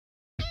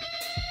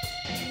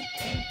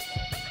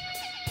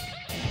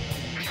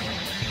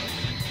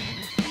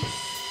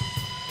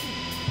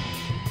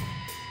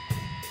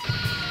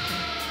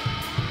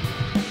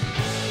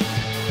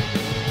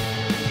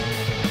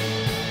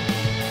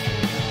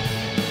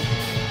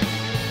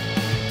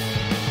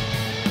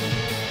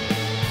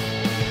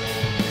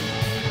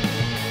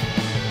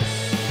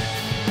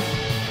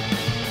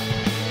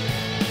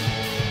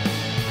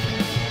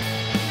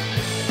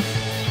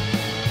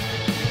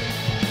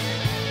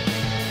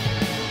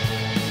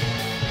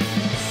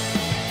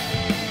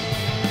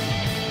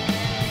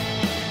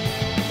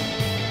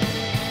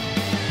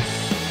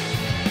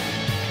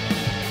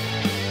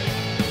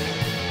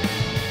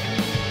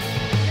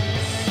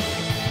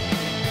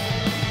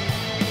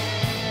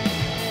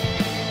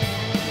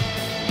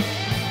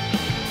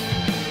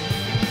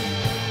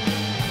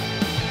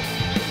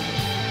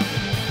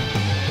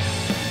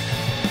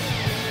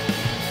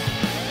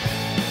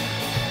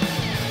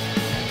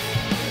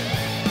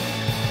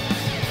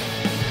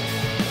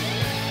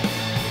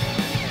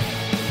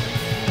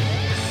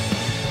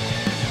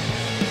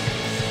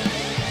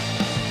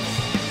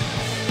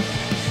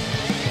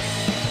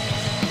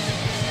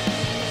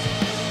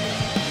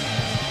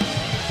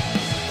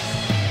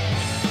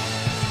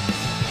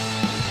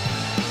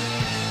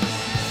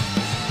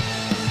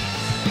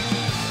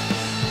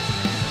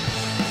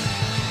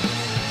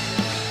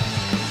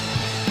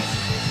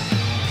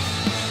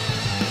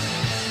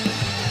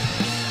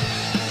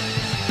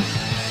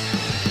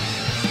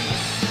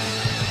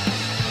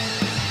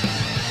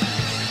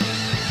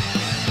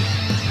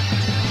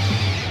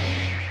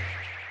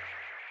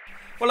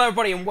Well,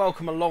 everybody, and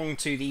welcome along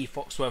to the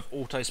Foxworth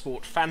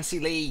Autosport Fantasy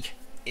League.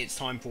 It's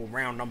time for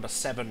round number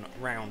 7,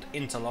 round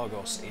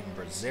Interlagos in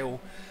Brazil.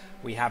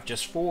 We have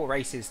just 4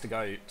 races to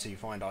go to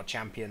find our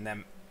champion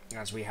then,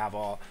 as we have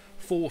our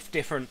 4th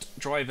different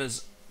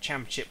Drivers'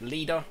 Championship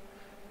leader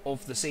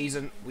of the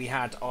season. We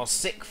had our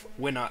 6th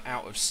winner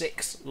out of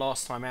 6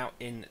 last time out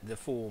in the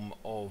form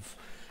of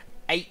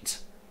 8.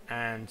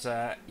 And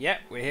yeah,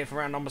 we're here for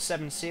round number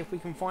 7 to see if we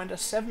can find a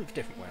 7th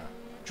different winner.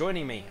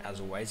 Joining me, as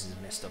always, is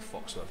Mr.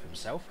 Foxworth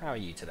himself. How are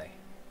you today?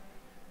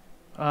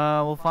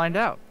 We'll find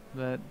out,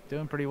 but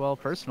doing pretty well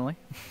personally.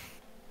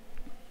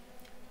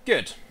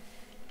 Good.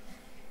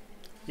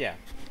 Yeah,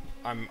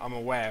 I'm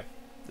aware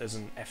there's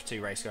an F2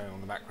 race going on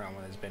in the background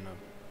where there's been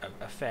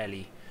a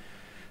fairly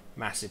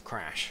massive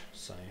crash,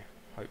 so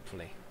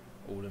hopefully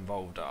all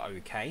involved are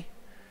okay.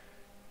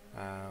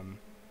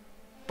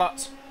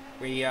 But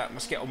we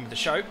must get on with the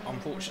show,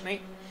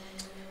 unfortunately.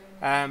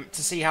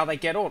 To see how they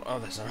get on. Oh,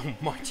 there's an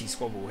almighty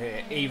squabble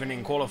here, even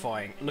in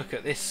qualifying. Look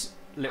at this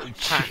little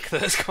pack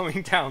that's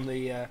coming down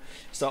the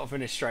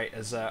start-finish straight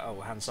as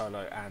Han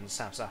Solo and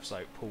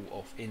Safso pull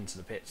off into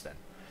the pits then.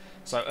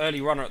 So early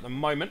runner at the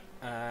moment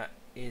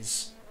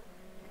is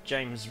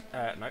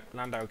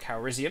Lando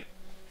Calrissian,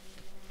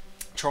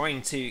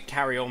 trying to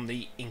carry on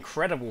the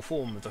incredible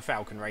form of the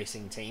Falcon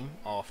Racing team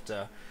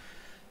after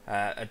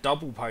a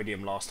double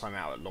podium last time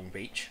out at Long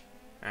Beach,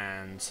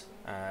 and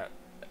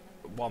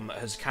one that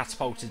has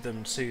catapulted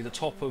them to the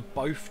top of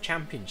both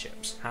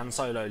championships. Han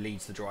Solo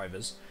leads the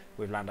drivers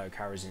with Lando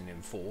Calrissian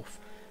in 4th,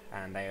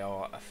 and they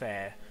are a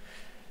fair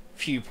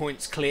few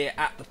points clear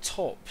at the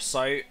top.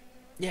 So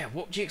yeah,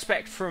 what do you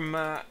expect from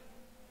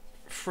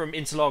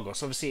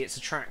Interlagos? Obviously it's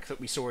a track that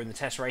we saw in the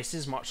test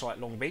races, much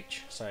like Long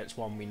Beach, so it's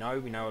one we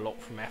know a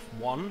lot from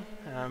F1.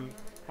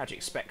 How do you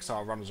expect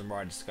our runners and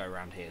riders to go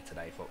around here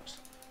today, Fox?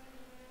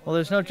 Well,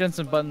 there's no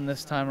Jensen Button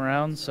this time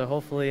around, so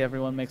hopefully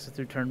everyone makes it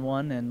through turn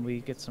 1 and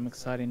we get some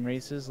exciting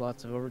races,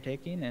 lots of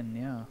overtaking, and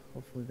yeah,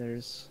 hopefully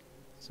there's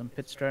some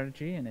pit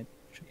strategy and it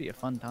should be a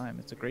fun time.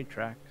 It's a great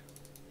track.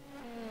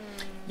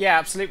 Yeah,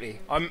 absolutely.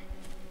 I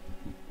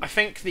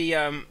think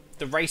the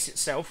race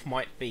itself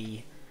might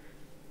be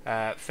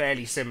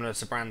fairly similar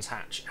to Brands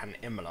Hatch and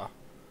Imola,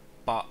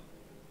 but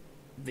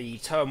the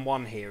turn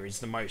 1 here is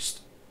the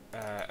most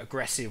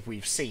aggressive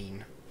we've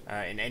seen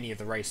in any of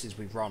the races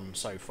we've run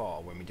so far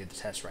when we did the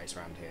test race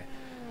around here,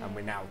 and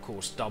we're now of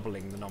course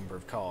doubling the number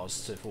of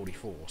cars to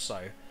 44,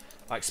 so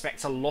I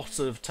expect a lot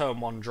of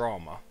turn 1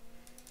 drama,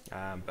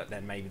 but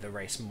then maybe the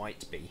race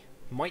might be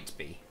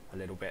a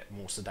little bit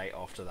more sedate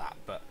after that.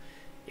 But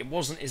it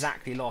wasn't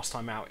exactly last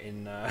time out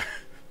in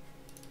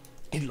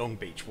in Long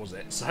Beach, was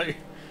it? So,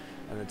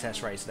 and the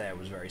test race there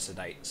was very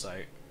sedate,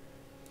 so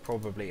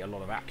probably a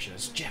lot of action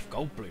as Jeff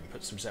Goldblum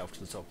puts himself to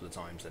the top of the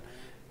times then.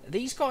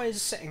 These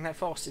guys setting their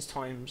fastest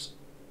times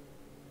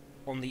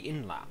on the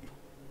in-lap.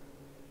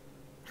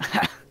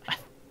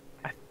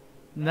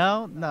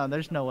 No,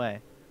 there's no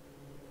way.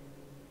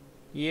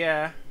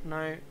 Yeah,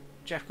 no.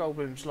 Jeff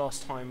Goldblum's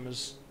last time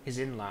was his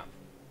in-lap.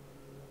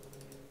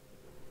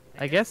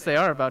 I guess they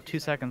are about 2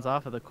 seconds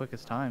off of the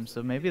quickest time,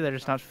 so maybe they're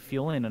just not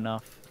fueling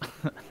enough.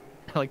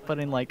 Like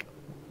putting like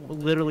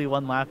literally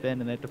 1 lap in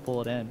and they have to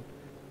pull it in.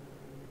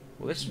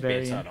 Well, this would be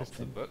a turn off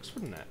the books,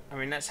 wouldn't it? I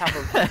mean, let's have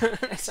a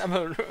let's have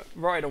a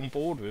ride on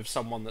board with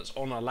someone that's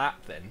on a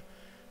lap then,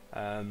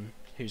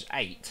 who's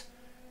 8.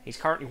 He's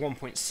currently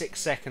 1.6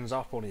 seconds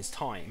up on his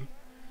time,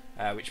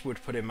 which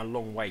would put him a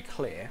long way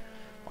clear.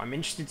 I'm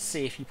interested to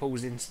see if he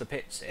pulls into the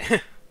pits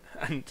here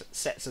and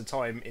sets a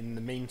time in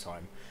the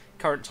meantime.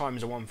 Current time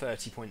is a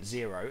 1:30.0,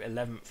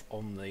 11th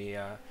on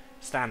the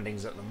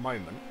standings at the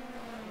moment.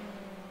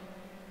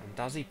 And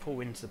does he pull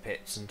into the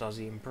pits and does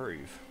he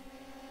improve?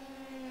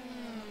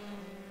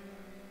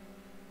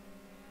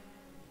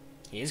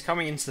 He is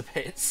coming into the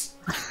pits.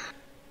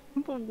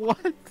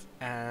 What?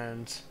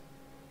 And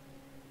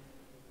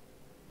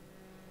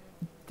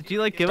did you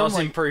like give him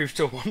like improve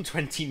to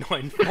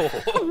 1:29.4?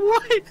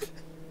 What?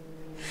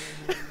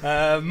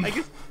 I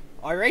guess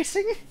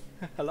iRacing?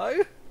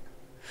 Hello?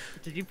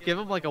 Did you give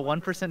him like a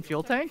 1%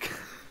 fuel tank?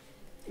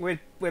 We're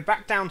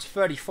back down to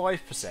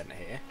 35%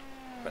 here,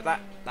 but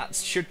that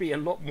should be a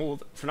lot more.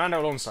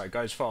 Fernando Alonso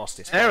goes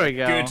fastest. There we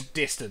go. Good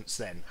distance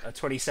then, a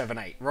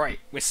 27.8. Right,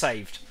 we're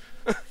saved.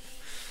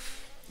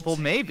 Well,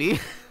 maybe.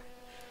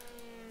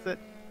 But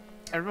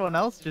everyone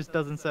else just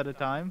doesn't set a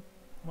time.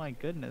 My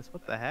goodness,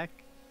 what the heck?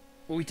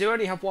 Well, we do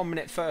only have 1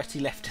 minute 30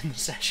 left in the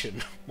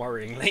session,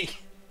 worryingly.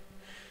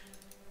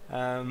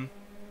 I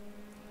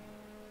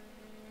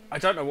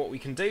don't know what we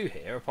can do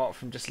here apart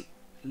from just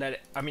let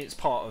it. I mean, it's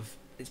part of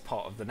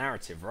the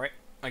narrative, right?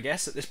 I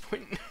guess at this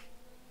point,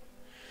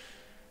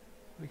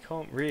 we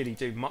can't really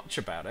do much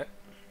about it.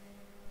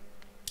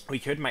 We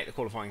could make the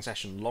qualifying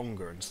session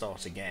longer and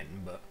start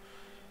again, but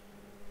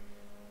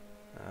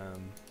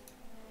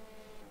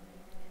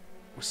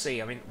we'll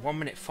see. I mean, 1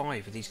 minute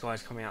 5 with these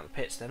guys coming out of the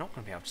pits, they're not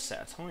going to be able to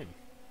set a time.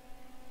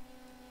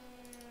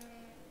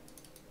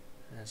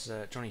 As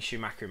Johnny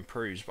Schumacher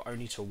improves, but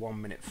only to 1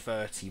 minute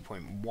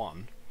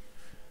 30.1.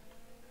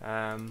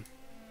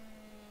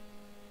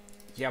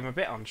 Yeah, I'm a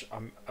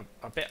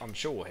bit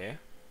unsure here.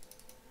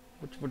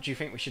 What do you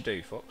think we should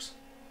do, Fox?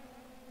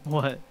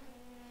 What?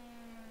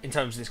 In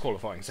terms of this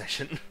qualifying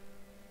session.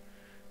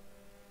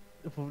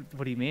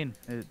 What do you mean?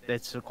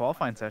 It's a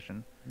qualifying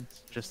session.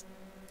 It's just.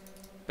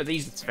 But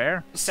these It's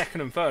fair.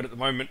 second and third at the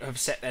moment have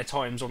set their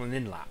times on an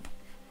in lap.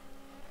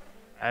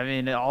 I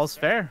mean, all's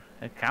fair.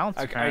 It counts.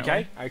 Okay,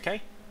 Apparently.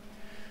 okay.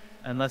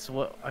 Unless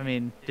what? I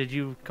mean, did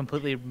you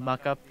completely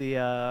muck up the?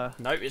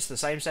 No, it's the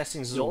same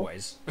settings as Nope.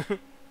 always.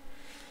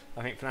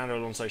 I think Fernando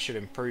Alonso should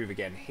improve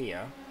again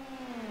here.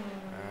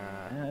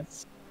 Yeah,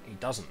 it's He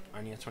doesn't.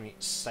 Only a 20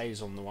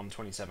 stays on the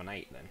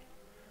 1:27.8 then.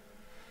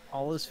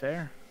 all is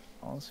fair.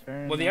 All is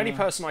fair. Well, the only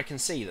person I can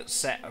see that's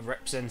set a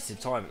representative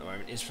time at the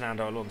moment is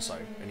Fernando Alonso,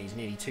 and he's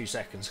nearly 2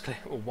 seconds clear,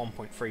 or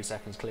 1.3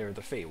 seconds clear of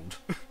the field.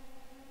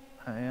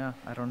 Yeah,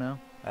 I don't know.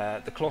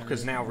 The clock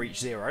has now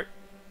reached 0,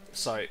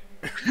 so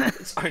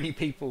it's only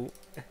people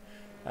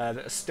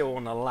that are still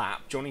on a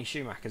lap. Johnny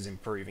Schumacher's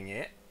improving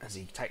it as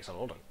he takes a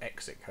lot of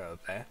exit curve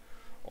there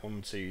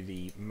onto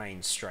the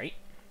main straight.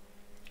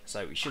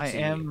 So we should see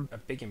a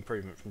big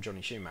improvement from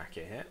Johnny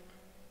Schumacher here.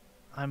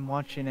 I'm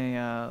watching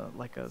a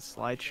like a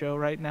slideshow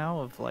right now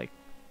of like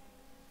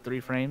 3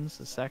 frames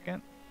a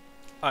second.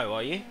 Oh,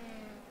 are you?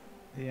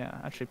 Yeah,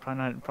 actually,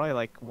 probably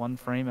like 1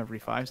 frame every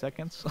 5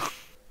 seconds.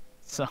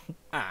 So.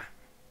 Ah.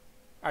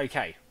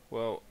 Okay.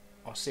 Well,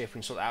 I'll see if we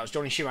can sort that out. As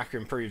Johnny Schumacher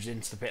improves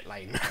into the pit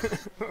lane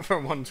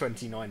from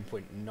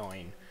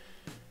 1:29.9.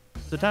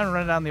 So time to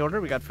run down the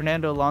order. We got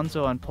Fernando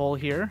Alonso on pole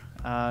here.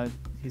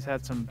 He's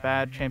had some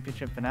bad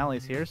championship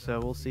finales here, so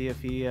we'll see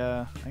if he.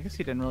 I guess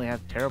he didn't really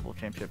have terrible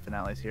championship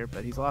finales here,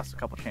 but he's lost a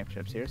couple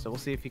championships here. So we'll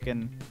see if he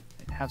can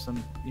have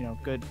some,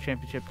 good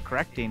championship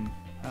correcting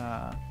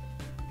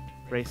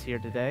race here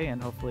today,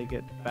 and hopefully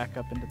get back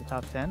up into the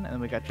top 10. And then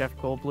we got Jeff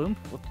Goldblum.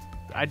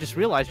 I just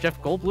realized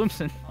Jeff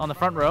Goldblum's on the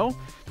front row.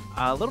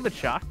 A little bit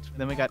shocked.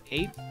 Then we got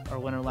 8, our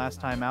winner last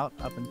time out,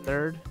 up in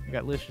 3rd. We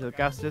got Lucius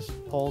Augustus,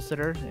 pole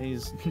sitter.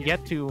 He's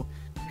yet to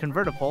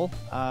convert a pole.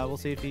 We'll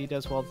see if he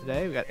does well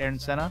today. We got Aaron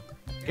Senna,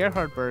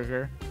 Gerhard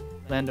Berger,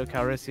 Lando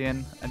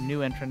Calrissian, a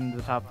new entrant into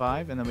the top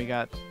 5. And then we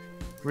got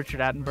Richard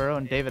Attenborough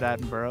and David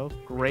Attenborough.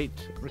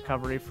 Great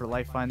recovery for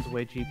Life Finds a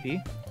Way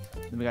GP.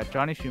 Then we got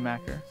Johnny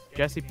Schumacher,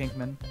 Jesse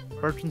Pinkman,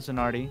 Bertrand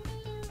Zanardi,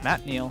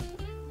 Matt Neal,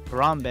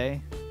 Harambe,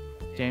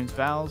 James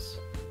Vowles,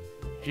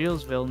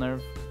 Gilles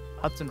Villeneuve,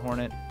 Hudson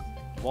Hornet,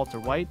 Walter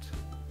White,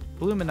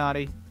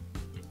 Illuminati,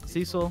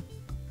 Cecil,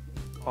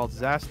 Paul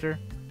Disaster,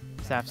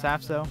 Saf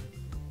Safso,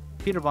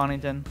 Peter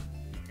Bonington,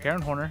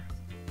 Karen Horner,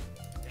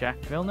 Jack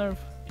Villeneuve,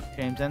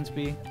 James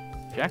Ensby,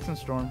 Jackson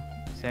Storm,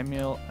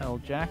 Samuel L.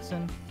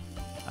 Jackson,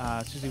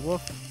 Susie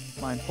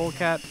Wolf, Lion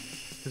Polecat,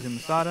 Kazuma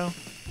Sato,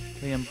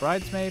 Liam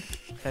Bridesmaid,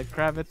 Ted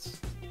Kravitz,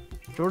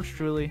 George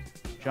Truly,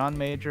 John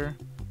Major,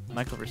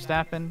 Michael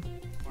Verstappen,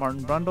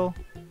 Martin Brundle,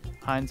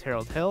 Heinz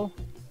Harold Hill,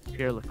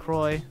 Pierre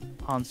Lacroix,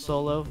 Han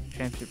Solo,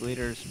 championship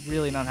leaders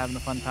really not having a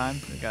fun time.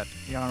 We got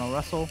Jarno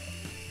Russell,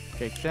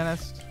 Jake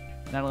Dennis,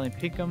 Natalie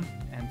Pinkham,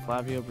 and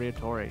Flavio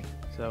Briatore.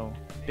 So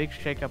big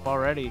shakeup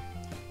already.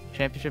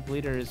 Championship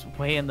leader is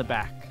way in the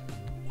back.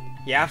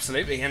 Yeah,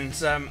 absolutely, and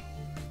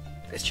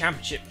this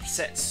championship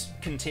sets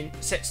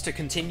to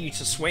continue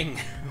to swing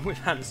with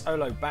Han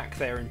Solo back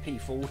there in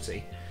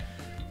P40.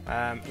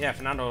 Yeah,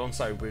 Fernando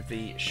Alonso with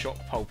the shock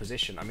pole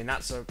position. I mean,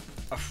 that's a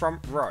front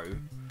row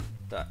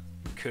that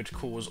could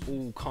cause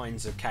all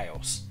kinds of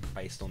chaos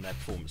based on their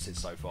performances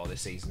so far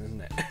this season,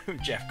 isn't it?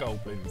 Jeff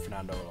Goldblum and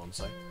Fernando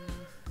Alonso.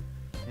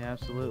 Yeah,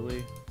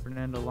 absolutely.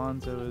 Fernando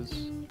Alonso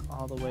is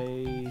all the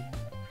way...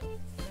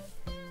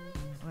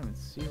 I don't even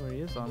see where he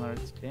is on our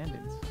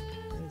standings.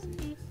 Where is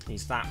he?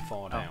 He's that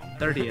far down.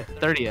 30th.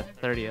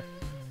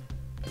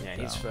 Yeah,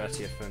 he's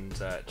 30th and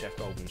Jeff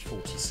Goldblum's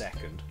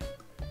 42nd.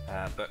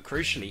 But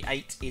crucially,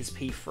 8 is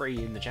P3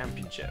 in the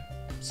championship.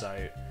 So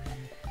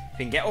if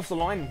he can get off the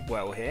line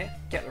well here,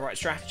 get the right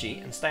strategy,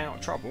 and stay out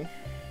of trouble,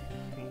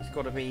 he's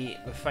got to be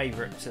the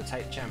favourite to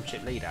take the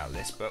championship lead out of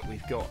this. But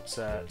we've got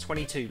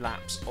 22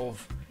 laps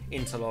of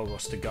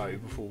Interlagos to go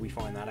before we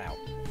find that out.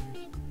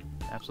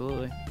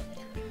 Absolutely.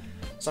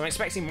 So I'm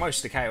expecting most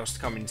of the chaos to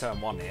come in turn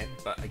 1 here,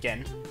 but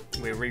again,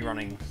 we're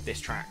rerunning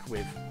this track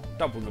with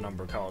double the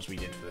number of cars we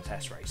did for the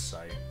test race,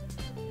 so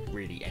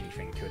really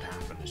anything could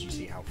happen as you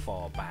see how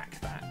far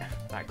back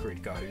that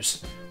grid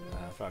goes.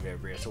 Fabio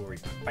Briatore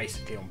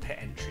basically on pit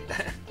entry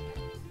there.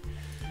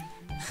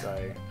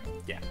 So,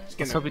 yeah.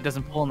 Let's hope he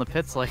doesn't pull in the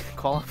pits like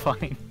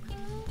qualifying.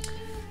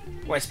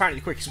 Well, it's apparently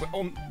the quickest.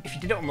 If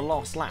you did it on the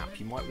last lap,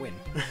 you might win.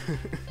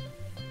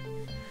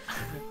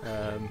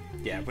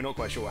 Yeah, we're not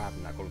quite sure what happened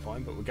in that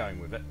qualifying, but we're going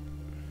with it.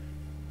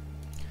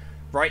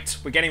 Right,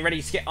 we're getting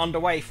ready to get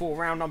underway for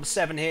round number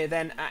 7 here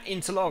then at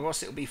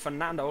Interlagos. It'll be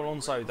Fernando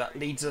Alonso that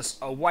leads us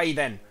away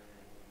then.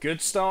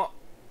 Good start.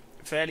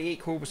 Fairly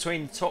equal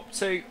between the top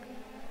 2.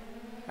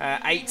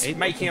 8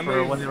 making a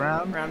move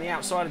around the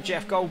outside of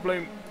Jeff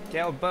Goldblum.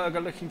 Gail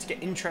Berger looking to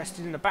get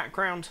interested in the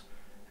background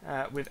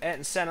with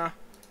Ayrton Senna.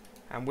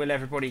 And will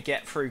everybody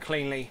get through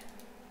cleanly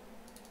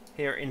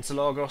here at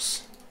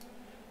Interlagos?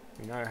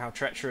 We know how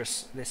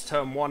treacherous this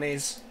turn 1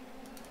 is.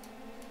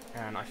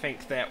 And I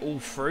think they're all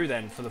through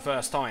then for the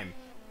first time.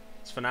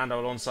 It's Fernando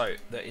Alonso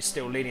that is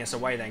still leading us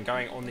away then,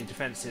 going on the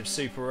defensive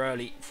super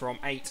early from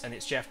 8, and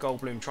it's Jeff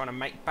Goldblum trying to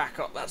make back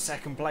up that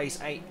second place.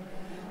 8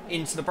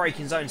 into the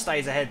braking zone,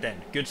 stays ahead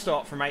then. Good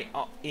start from 8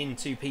 up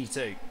into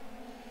P2.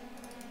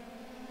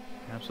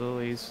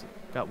 Absolutely, he's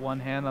got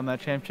one hand on that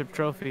championship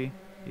trophy.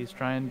 He's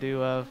trying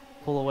to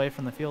pull away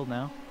from the field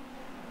now.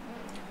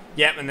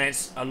 Yep, and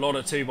there's a lot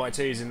of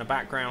 2x2s in the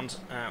background.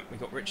 We've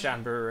got Rich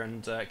Attenborough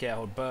and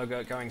Gerhard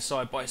Berger going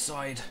side by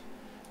side.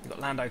 We've got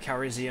Lando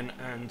Calrissian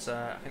and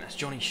I think that's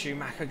Johnny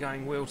Schumacher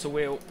going wheel to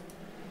wheel.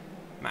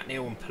 Matt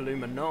Neal and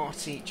Paloma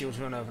Nati, Jules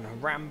Villeneuve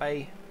and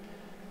Harambe.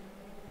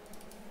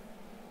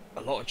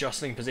 A lot of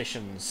jostling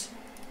positions.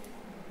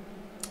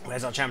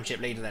 Where's our championship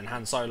leader then,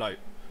 Han Solo?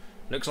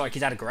 Looks like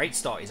he's had a great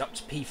start. He's up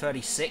to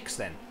P36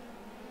 then.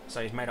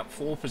 So he's made up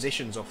 4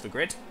 positions off the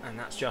grid, and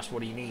that's just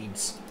what he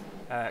needs.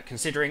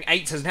 Considering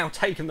 8 has now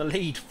taken the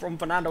lead from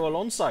Fernando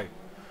Alonso.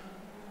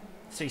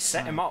 So he's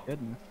set him up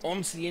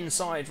onto the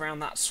inside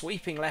round that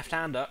sweeping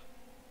left-hander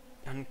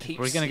and keeps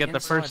We're going to get the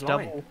first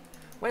line. double.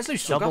 Where's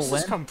Luis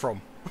Augustus come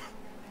from?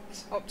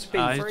 It's up to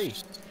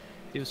P3.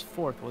 He was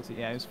 4th, was he?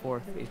 Yeah, he was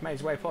 4th. He's made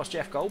his way past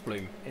Jeff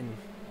Goldblum in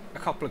a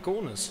couple of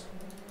corners.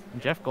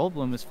 And Jeff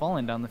Goldblum is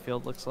falling down the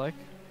field, looks like.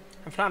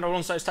 And Fernando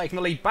Alonso's taking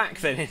the lead back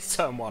then in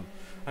turn 1.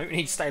 I think we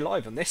need to stay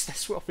live on this. They're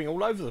swapping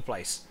all over the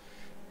place.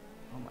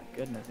 Oh my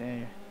goodness,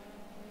 yeah.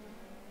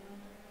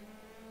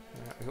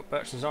 We've got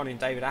Bertrand Zani and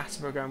David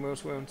Attenborough going wheel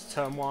to wheel into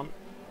turn 1.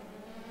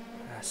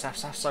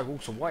 Safso,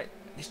 Walter White.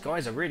 These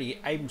guys are really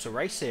able to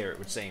race here, it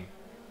would seem.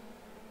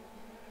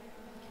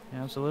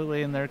 Yeah,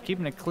 absolutely, and they're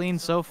keeping it clean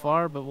so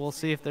far, but we'll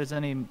see if there's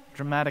any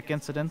dramatic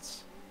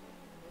incidents.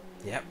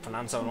 Yep,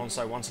 Fernando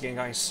Alonso once again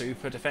going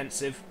super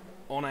defensive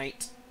on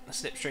 8. The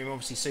slipstream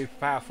obviously super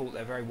powerful.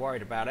 They're very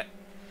worried about it.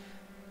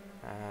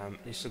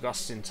 Luis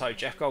Augustus in tow.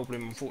 Jeff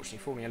Goldblum unfortunately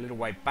falling a little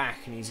way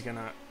back, and he's going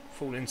to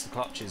fall into the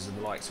clutches of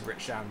the likes of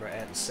Rich Attenborough,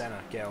 Ayrton Senna,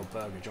 Gerhard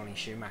Berger, Johnny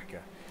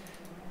Schumacher,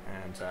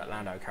 and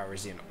Lando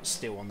Calrissian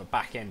still on the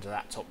back end of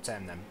that top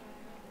 10 then.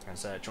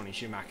 As Johnny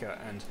Schumacher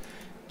and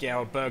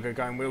Gerhard Berger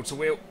going wheel to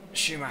wheel.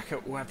 Schumacher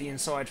will have the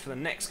inside for the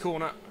next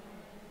corner.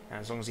 And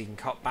as long as he can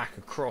cut back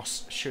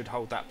across, should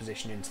hold that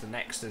position into the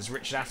next, as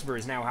Richard Attenborough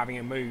is now having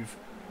a move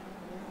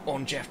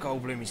on Jeff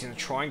Goldblum. He's going to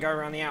try and go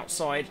around the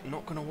outside.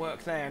 Not going to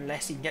work there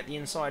unless he can get the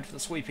inside for the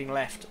sweeping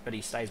left, but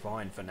he stays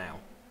behind for now.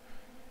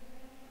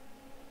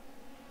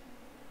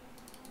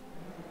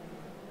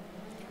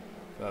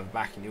 Further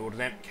back in the order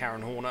then,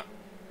 Karen Horner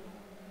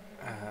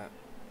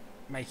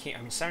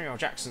Samuel L.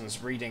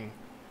 Jackson's reading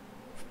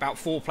about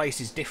 4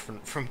 places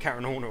different from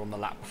Karen Horner on the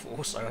lap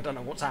before, so I don't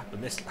know what's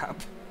happened this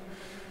lap.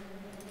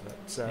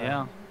 But,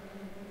 yeah,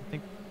 I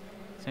think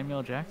Samuel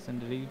L. Jackson,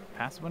 did he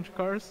pass a bunch of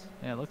cars?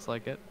 Yeah, it looks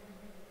like it.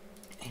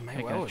 He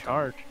may well have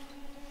charge.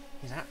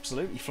 He's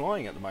absolutely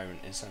flying at the moment,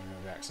 is Samuel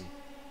L. Jackson.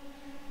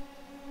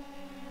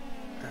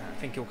 I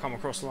think he'll come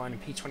across the line in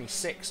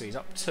P26, so he's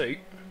up 2.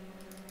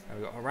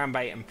 We've got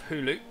Harambe and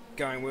Pulu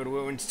going wheel to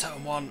wheel into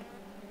turn 1.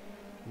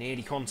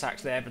 Nearly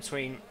contact there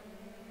between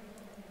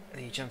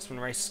the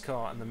Gentleman Racers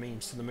car and the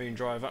Memes to the Moon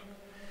driver.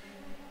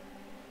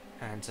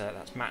 And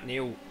that's Matt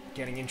Neal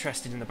getting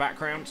interested in the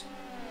background.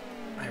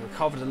 They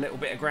recovered a little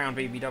bit of ground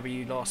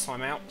BBW last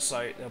time out,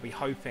 so they'll be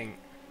hoping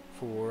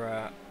for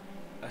a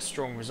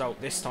strong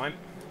result this time.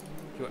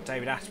 You've got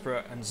David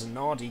Attenborough and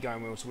Zanardi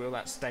going wheel to wheel.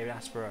 That's David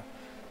Attenborough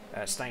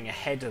staying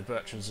ahead of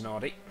Bertrand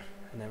Zanardi.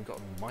 And then we've got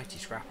a mighty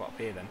scrap up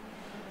here then.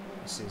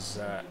 This is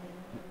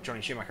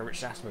Johnny Schumacher,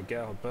 Richard Attenborough,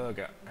 Gerhard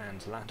Berger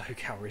and Lando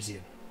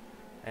Calrissian.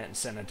 And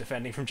Senna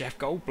defending from Jeff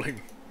Goldblum.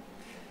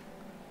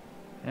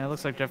 Yeah, it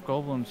looks like Jeff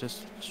Goldblum's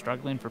just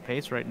struggling for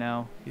pace right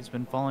now. He's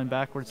been falling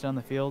backwards down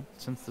the field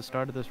since the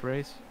start of this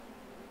race.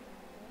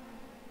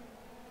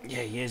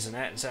 Yeah, he is, and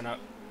Ayrton Senna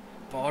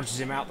barges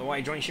him out the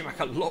way. Johnny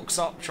Schumacher locks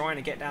up, trying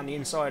to get down the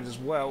inside as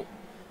well.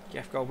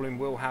 Jeff Goldblum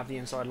will have the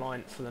inside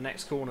line for the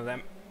next corner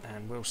then,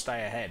 and will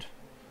stay ahead.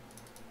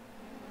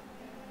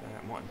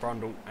 Mike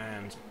Brundle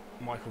and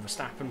Michael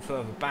Verstappen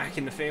further back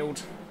in the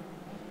field.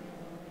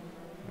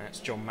 And that's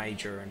John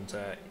Major and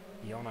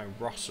Jarno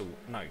Russell,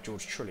 no,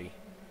 George Trulli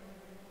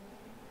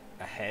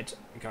ahead,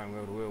 going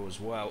wheel to wheel as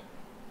well.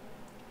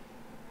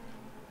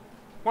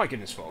 My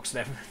goodness, Fox,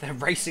 they're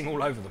racing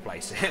all over the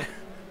place here.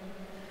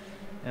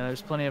 Yeah,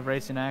 there's plenty of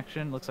racing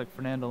action. Looks like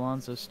Fernando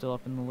Alonso's still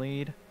up in the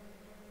lead.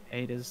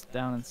 8 is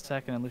down in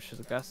 2nd, and Lucius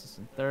Augustus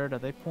in 3rd. Are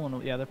they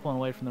pulling? Yeah, they're pulling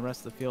away from the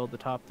rest of the field. The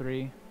top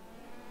 3.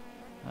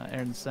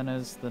 Ayrton Senna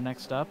is the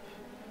next up.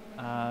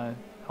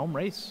 Home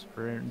race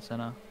for Ayrton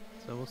Senna,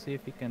 so we'll see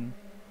if he can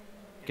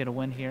get a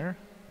win here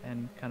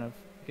and kind of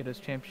get his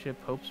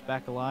championship hopes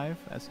back alive,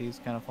 as he's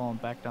kind of fallen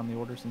back down the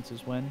order since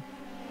his win.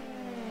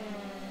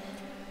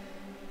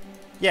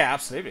 Yeah,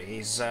 absolutely.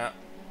 He's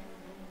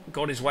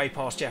got his way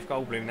past Jeff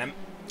Goldblum then.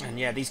 And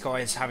yeah, these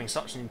guys having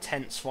such an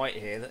intense fight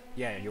here that,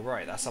 yeah, you're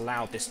right, that's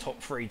allowed this top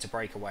 3 to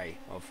break away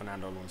of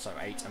Fernando Alonso,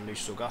 8, and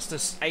Lucius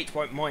Augustus. 8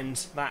 won't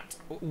mind that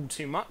all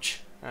too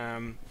much.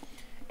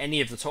 any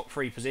of the top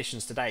 3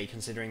 positions today,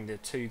 considering the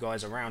 2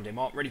 guys around him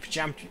aren't ready for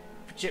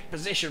championship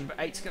position. But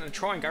 8's going to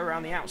try and go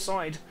around the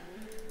outside,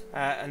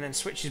 and then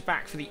switches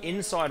back for the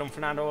inside on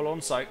Fernando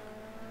Alonso,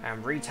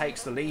 and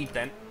retakes the lead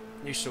then.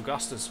 Luis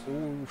Augustus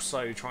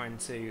also trying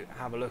to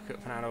have a look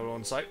at Fernando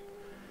Alonso.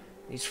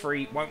 These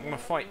 3 won't want to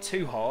fight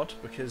too hard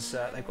because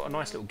they've got a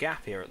nice little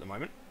gap here at the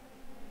moment.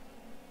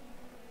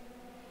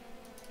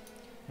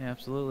 Yeah,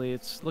 absolutely.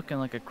 It's looking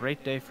like a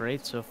great day for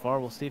 8 so far.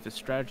 We'll see if his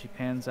strategy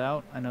pans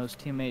out. I know his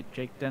teammate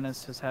Jake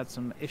Dennis has had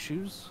some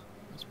issues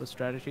with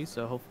strategy,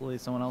 so hopefully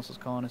someone else is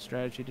calling his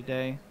strategy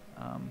today.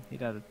 He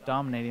had a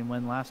dominating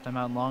win last time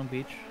out in Long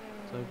Beach,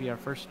 so it'd be our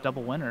first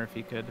double winner if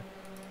he could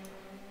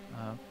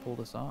pull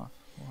this off.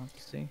 We'll have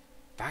to see.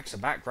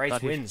 Back-to-back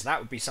race wins, that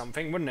would be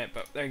something, wouldn't it?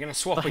 But they're going to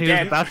swap again. He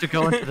was about to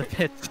go into the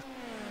pits.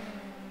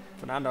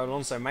 Fernando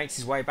Alonso makes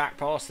his way back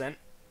past then.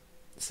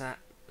 It's that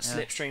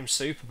slipstream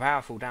super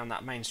powerful down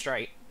that main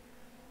straight.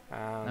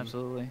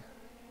 Absolutely.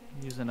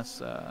 Using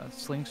a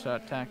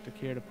slingshot tactic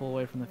here to pull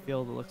away from the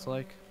field, it looks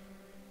like.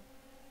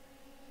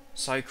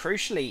 So,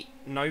 crucially,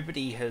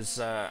 nobody has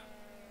had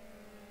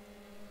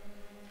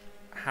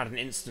an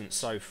incident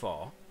so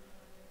far.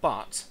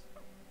 But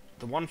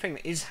the one thing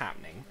that is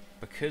happening,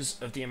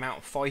 because of the amount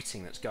of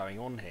fighting that's going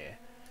on here,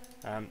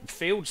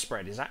 field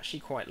spread is actually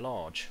quite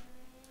large.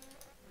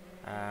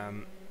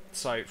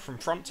 So from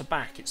front to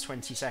back it's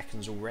 20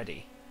 seconds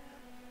already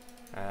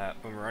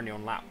when we're only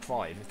on lap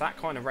 5. If that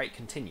kind of rate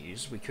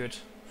continues, we could,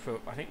 for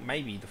I think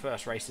maybe the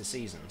first race this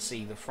season,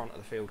 see the front of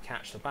the field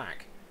catch the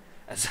back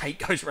as 8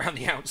 goes around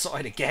the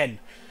outside again.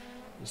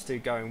 These 2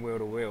 going wheel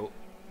to wheel,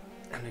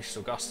 and Luis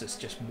Augustus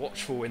just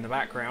watchful in the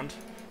background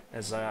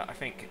as I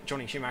think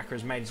Johnny Schumacher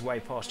has made his way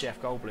past Jeff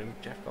Goldblum.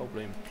 Jeff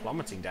Goldblum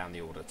plummeting down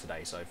the order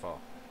today so far.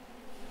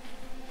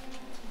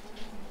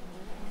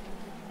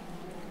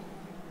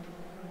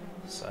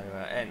 So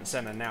Ayrton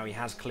Senna, now he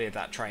has cleared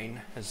that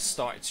train, has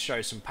started to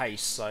show some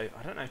pace. So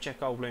I don't know if Jeff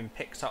Goldblum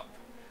picked up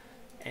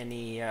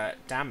any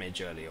damage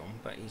early on,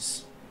 but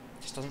he's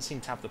just doesn't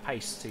seem to have the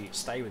pace to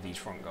stay with these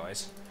front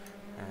guys.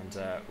 And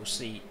we'll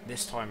see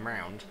this time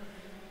round.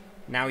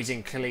 Now he's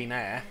in clean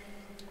air,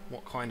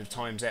 what kind of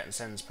times Ayrton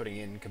Senna's putting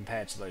in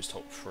compared to those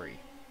top 3.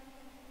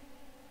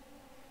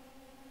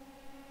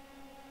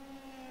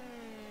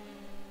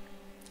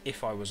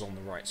 If I was on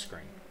the right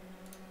screen,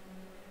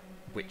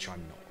 which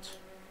I'm not.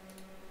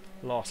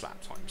 Last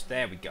lap times,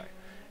 there we go.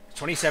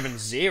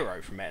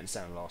 27.0 from Ayrton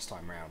Senna last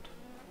time round.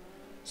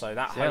 So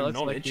that home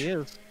knowledge. Like he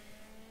is.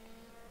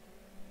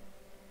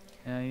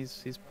 Yeah,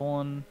 he's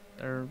pulling,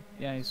 or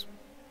yeah, he's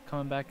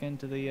coming back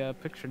into the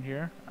picture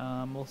here.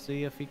 We'll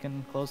see if he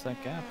can close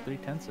that gap.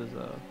 3/10 is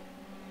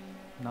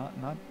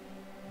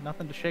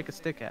nothing to shake a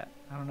stick at.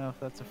 I don't know if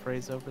that's a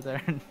phrase over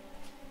there.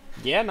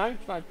 Yeah, no,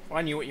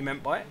 I knew what you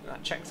meant by it.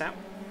 That checks out.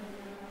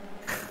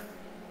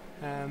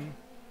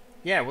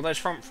 Yeah, well, those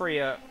front 3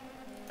 are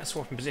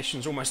swapping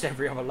positions almost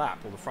every other lap.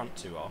 Well, the front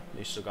 2 are.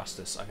 Luis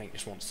Augustus, I think,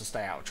 just wants to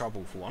stay out of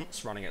trouble for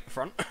once, running at the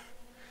front.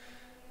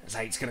 As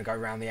 8's going to go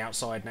round the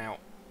outside now.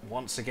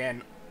 Once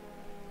again,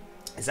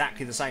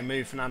 exactly the same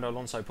move Fernando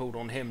Alonso pulled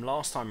on him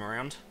last time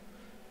around.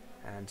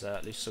 And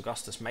Luis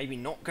Augustus maybe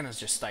not going to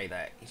just stay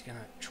there. He's going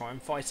to try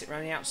and fight it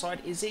around the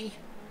outside, is he?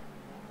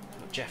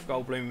 Got Jeff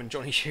Goldblum and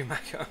Johnny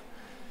Schumacher.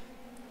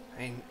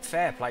 I mean,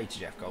 fair play to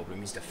Jeff Goldblum.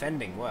 He's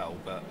defending well,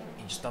 but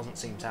he just doesn't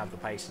seem to have the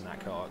pace in that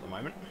car at the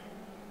moment.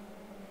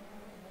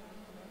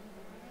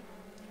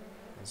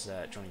 As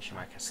Johnny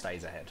Schumacher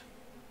stays ahead.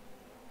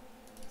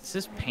 Is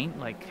this paint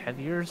like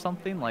heavier or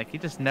something? Like he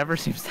just never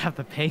seems to have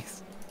the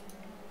pace.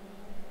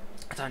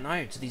 I don't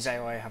know. Do these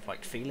AI have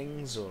like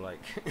feelings or like?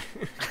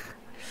 Yeah,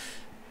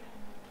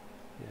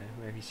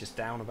 maybe he's just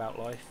down about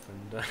life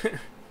and.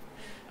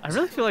 I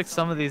really feel like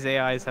some of these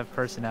AIs have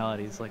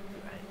personalities. Like,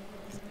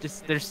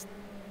 just there's.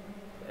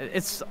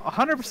 It's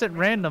 100%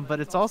 random, but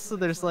it's also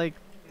there's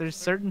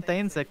certain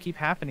things that keep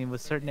happening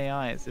with certain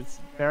AIs. It's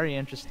very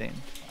interesting.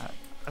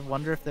 I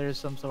wonder if there's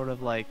some sort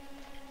of like,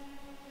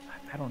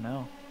 I don't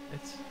know.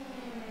 It's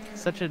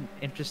such an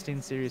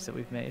interesting series that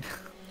we've made.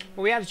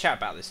 Well, we had a chat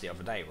about this the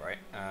other day, right?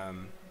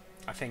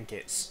 I think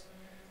it's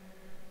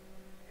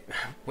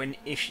when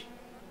if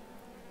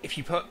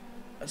you put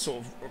a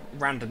sort of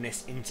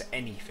randomness into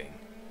anything,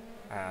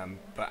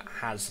 but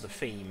has the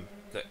theme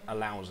that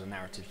allows a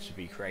narrative to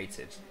be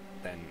created,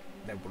 then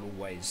there will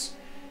always,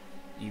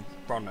 you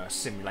run a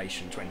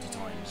simulation 20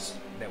 times,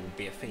 there will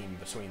be a theme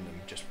between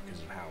them just because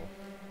of how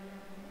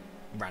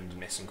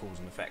randomness and cause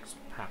and effects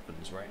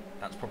happens, right?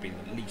 That's probably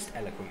the least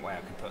eloquent way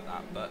I could put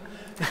that, but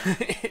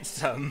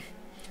it's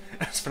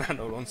that's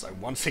Fernando Alonso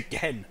once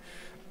again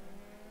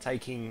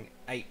taking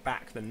 8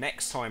 back the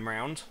next time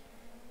round.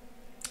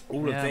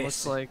 All of this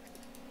looks like,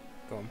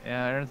 go on.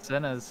 Yeah, Ayrton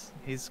Senna's,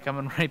 he's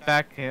coming right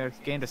back. He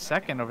gained a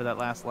second over that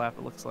last lap,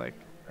 it looks like,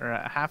 or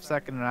a half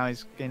second, and now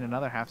he's gained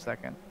another half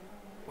second.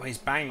 Well, he's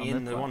banging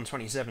in the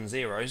 127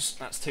 zeros.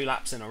 That's 2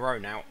 laps in a row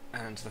now,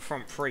 and the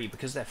front 3,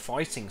 because they're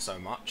fighting so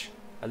much,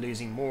 are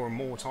losing more and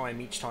more time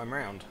each time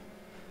round,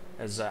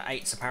 as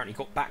 8's apparently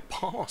got back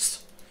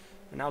past.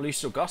 And now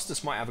Luis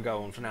Augustus might have a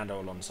go on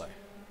Fernando Alonso.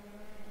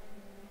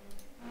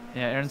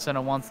 Yeah, Aaron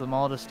Senna wants them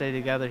all to stay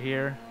together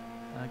here,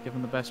 give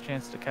them the best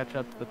chance to catch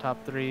up to the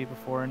top 3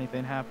 before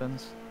anything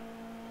happens.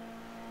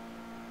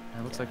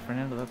 And it looks like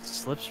Fernando, that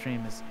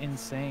slipstream is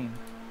insane.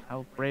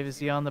 How brave is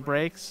he on the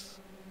brakes?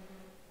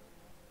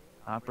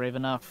 Not brave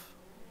enough.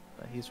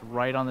 But he's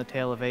right on the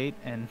tail of 8,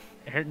 and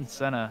Ayrton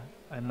Senna,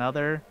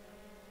 another,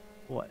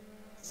 what,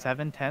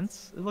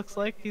 7/10 it looks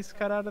like he's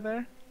cut out of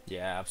there?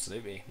 Yeah,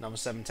 absolutely. Another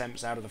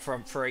 7/10 out of the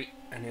front 3,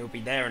 and he'll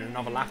be there in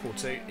another lap or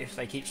 2 if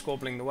they keep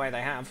squabbling the way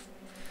they have.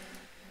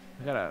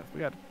 We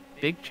got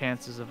big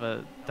chances of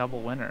a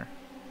double winner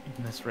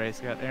in this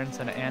race. We got Ayrton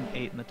Senna and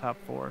 8 in the top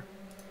 4.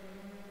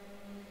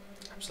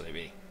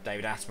 Absolutely.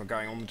 David Attenborough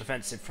going on the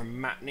defensive from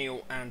Matt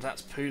Neal, and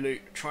that's Pulu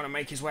trying to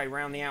make his way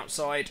around the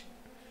outside.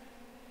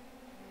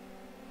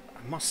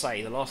 I must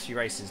say, the last few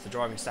races, the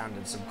driving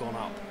standards have gone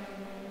up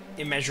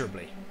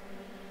immeasurably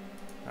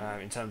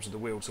in terms of the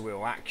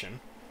wheel-to-wheel action.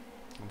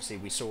 Obviously,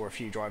 we saw a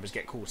few drivers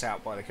get caught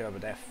out by the curb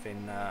of death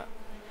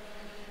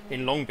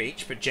in Long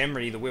Beach, but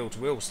generally the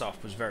wheel-to-wheel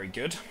stuff was very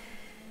good.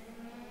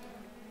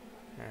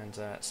 And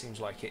it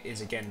seems like it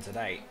is again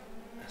today,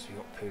 as we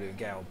got Pulu,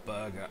 Gale,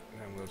 Berger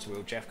going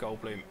wheel-to-wheel. Jeff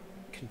Goldblum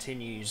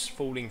continues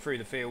falling through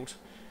the field.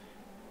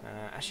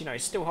 Actually, no,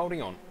 he's still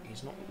holding on.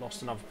 He's not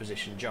lost another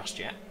position just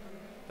yet.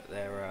 But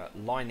they're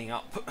lining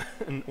up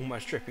and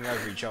almost tripping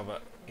over each other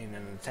in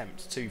an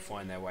attempt to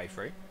find their way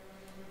through.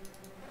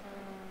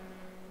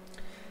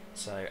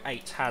 So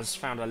 8 has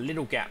found a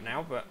little gap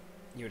now, but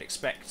you would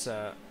expect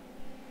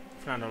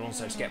Fernando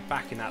Alonso to get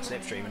back in that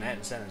slipstream, and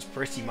Ayrton Senna's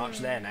pretty much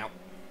there now.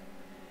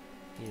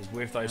 He is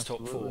with those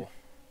top 4.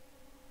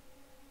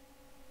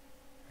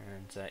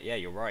 And yeah,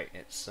 you're right.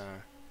 It's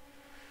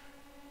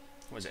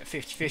what is it, a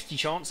 50-50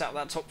 chance out of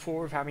that top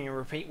 4 of having a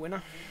repeat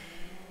winner?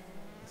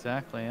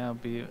 Exactly, yeah, it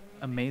would be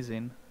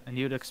amazing. And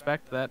you'd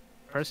expect that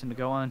person to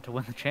go on to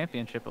win the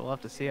championship, but we'll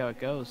have to see how it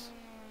goes.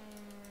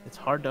 It's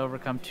hard to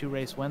overcome 2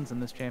 race wins in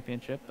this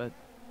championship, but,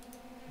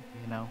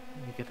 you know,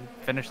 you get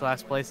to finish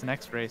last place the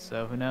next race,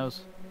 so who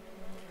knows?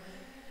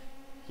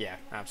 Yeah,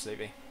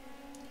 absolutely.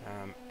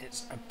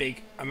 It's a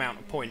big amount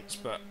of points,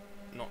 but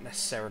not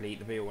necessarily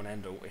the be-all and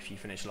end-all if you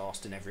finish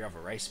last in every other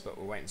race, but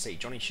we'll wait and see.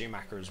 Johnny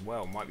Schumacher as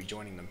well might be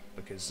joining them,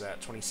 because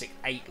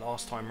 26.8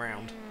 last time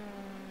round,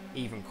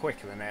 even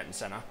quicker than Ayrton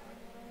Senna,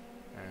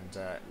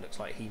 and looks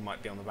like he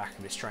might be on the back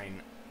of this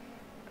train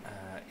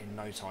in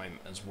no time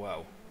as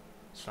well.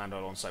 Fernando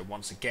Alonso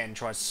once again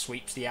tries to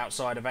sweep to the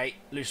outside of 8.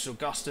 Lucius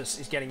Augustus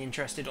is getting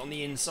interested on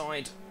the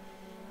inside.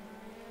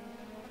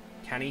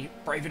 Can he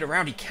brave it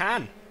around? He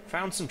can!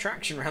 Found some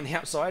traction around the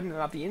outside and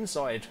have the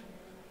inside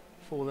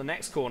for the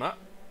next corner.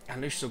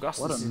 And Lucius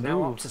Augustus is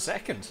now up to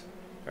 2nd.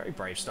 Very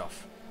brave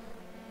stuff.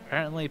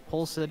 Apparently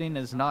pole sitting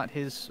is not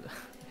his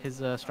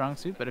strong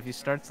suit, but if he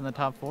starts in the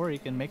top 4, he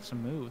can make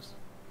some moves.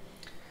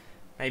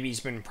 Maybe he's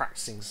been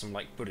practicing some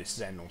like Buddhist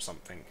Zen or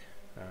something.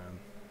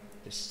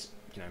 Just,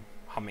 you know,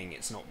 humming,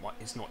 it's not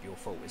your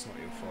fault, it's not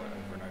your fault,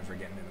 over and over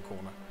again in the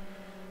corner.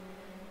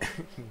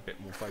 A bit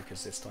more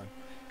focus this time,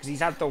 because he's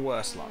had the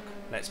worst luck,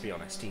 let's be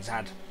honest. He's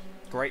had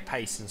great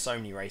pace in so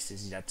many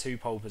races, he's had 2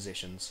 pole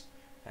positions,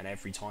 and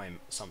every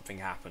time something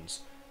happens,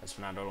 as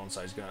Fernando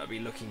Alonso is going to be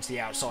looking to the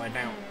outside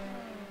now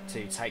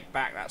to take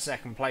back that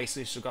 2nd place.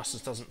 Lucius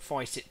Augustus doesn't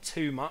fight it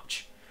too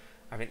much.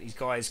 I think these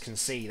guys can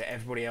see that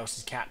everybody else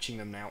is catching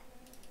them now,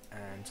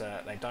 and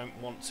they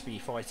don't want to be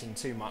fighting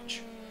too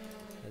much,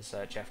 as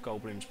Jeff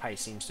Goldblum's pace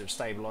seems to have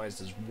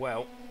stabilised as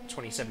well.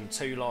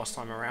 27.2 last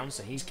time around,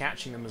 so he's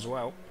catching them as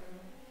well.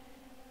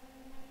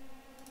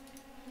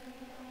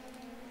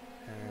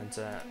 And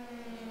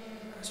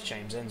that's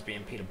James Ensby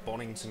and Peter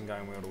Bonington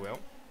going wheel to wheel.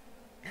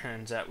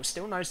 And we're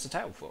still nose to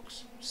tail,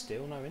 folks.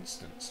 Still no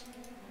incidents.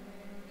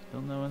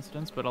 Still no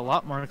incidents, but a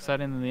lot more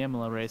exciting than the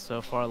Imola race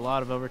so far. A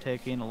lot of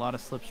overtaking, a lot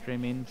of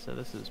slipstreaming, so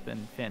this has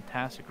been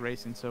fantastic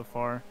racing so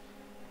far.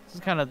 This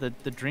is kind of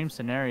the dream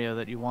scenario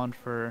that you want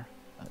for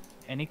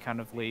any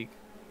kind of league.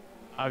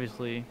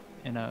 Obviously,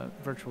 in a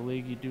virtual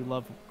league, you do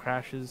love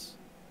crashes,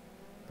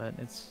 but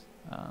it's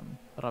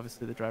but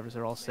obviously the drivers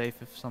are all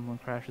safe if someone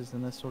crashes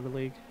in this sort of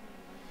league,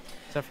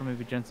 except for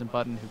maybe Jenson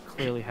Button, who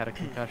clearly had a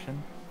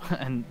concussion,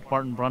 and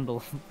Martin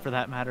Brundle for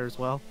that matter as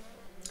well.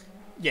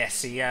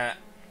 Yes, he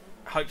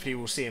hopefully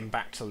we'll see him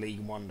back to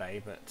league one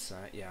day, but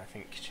yeah, I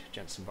think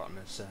Jenson Button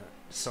has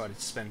decided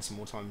to spend some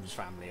more time with his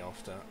family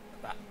after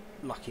that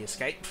lucky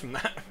escape from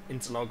that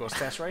Interlagos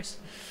test race.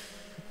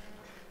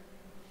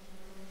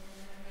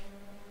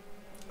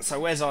 So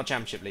where's our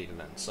championship leader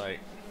then? So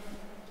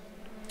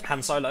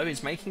Han Solo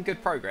is making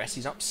good progress.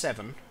 He's up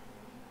 7,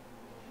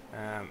 but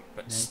Yeah,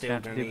 still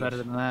have to going to do better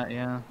than that.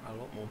 Yeah. a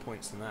lot more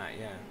points than that.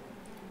 Yeah.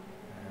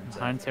 And,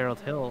 Heinz Harold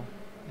Hill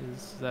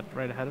is that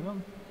right ahead of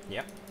him?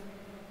 Yep.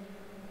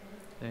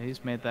 Yeah,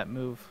 he's made that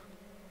move.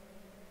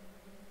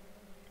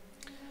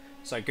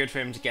 So good for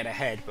him to get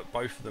ahead, but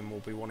both of them will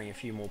be wanting a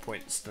few more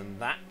points than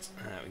that.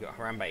 We've got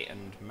Harambe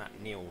and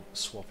Matt Neal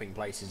swapping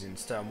places in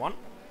turn 1.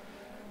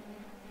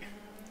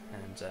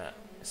 And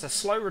it's a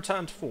slow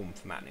return to form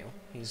for Matt Neal.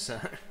 He's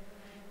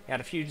he had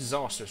a few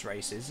disastrous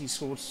races. He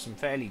scored some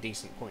fairly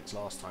decent points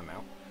last time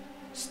out,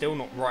 Still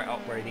not right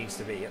up where he needs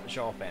to be at the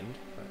sharp end,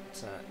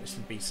 but this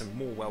would be some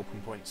more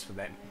welcome points for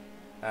them,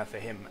 for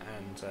him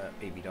and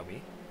BBW.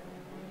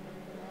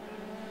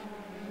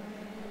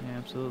 Yeah,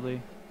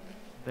 absolutely.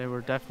 They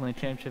were definitely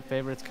championship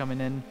favorites coming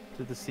in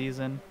to the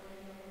season.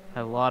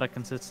 Had a lot of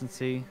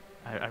consistency.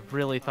 I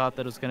really thought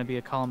that it was going to be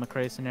a Colin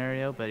McRae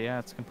scenario, but yeah,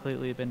 it's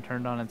completely been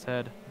turned on its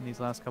head in these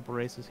last couple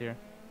races here.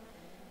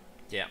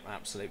 Yeah,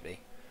 absolutely.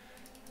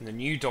 And the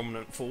new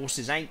dominant force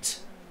is 8.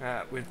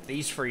 With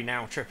these three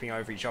now tripping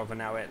over each other,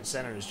 now Ayrton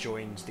Senna has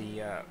joined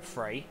the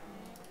fray.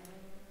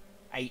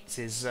 8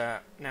 is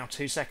now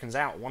 2 seconds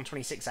out,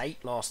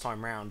 1:26.8 last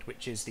time round,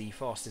 which is the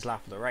fastest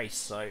lap of the race.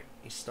 So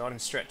he's starting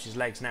to stretch his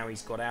legs now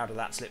he's got out of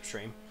that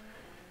slipstream.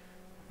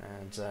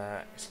 And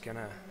it's going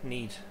to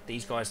need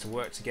these guys to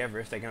work together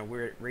if they're going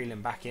to reel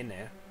him back in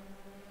there.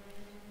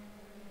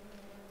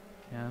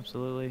 Yeah,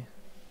 absolutely.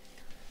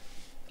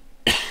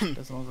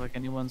 Doesn't look like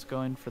anyone's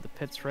going for the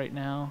pits right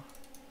now.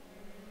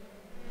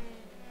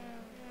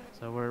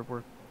 So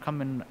we're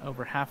coming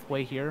over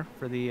halfway here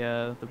for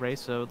the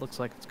race, so it looks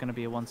like it's going to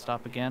be a one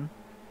stop again.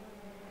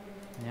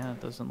 Yeah,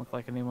 it doesn't look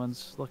like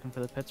anyone's looking for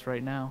the pits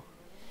right now.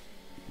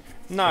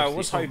 No, I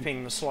was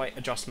hoping the slight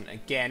adjustment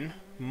again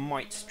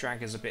might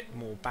drag us a bit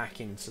more back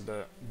into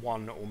the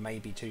 1 or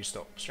maybe 2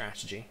 stop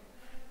strategy.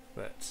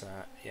 But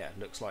yeah,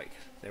 looks like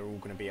they're all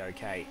going to be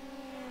okay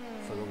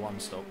for the 1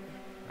 stop.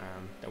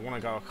 They want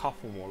to go a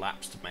couple more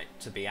laps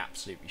to be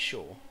absolutely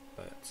sure,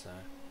 but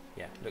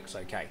yeah, looks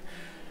okay.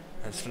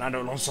 As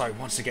Fernando Alonso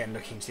once again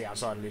looking to the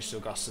outside of Luis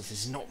Augustus.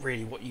 This is not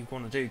really what you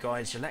want to do,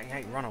 guys. You're letting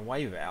 8 run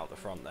away with it out the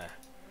front there,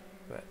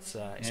 but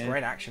it's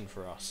great action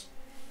for us.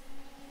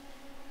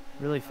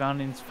 Really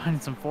finding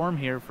some form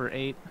here for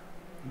 8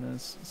 in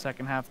this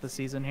second half of the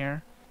season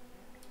here.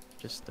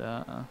 Just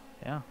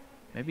yeah,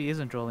 maybe he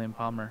isn't Julian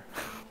Palmer.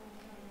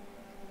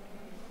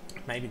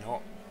 Maybe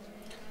not.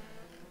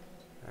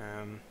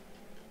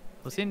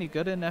 Was he any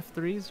good in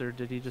F3s, or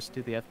did he just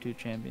do the F2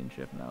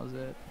 championship and that was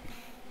it?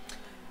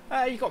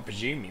 You got to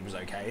presume he was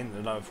okay in the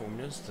lower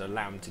formulas to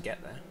allow him to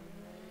get there.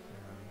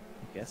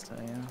 I guess so,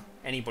 yeah.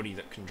 Anybody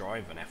that can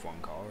drive an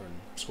F1 car and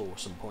score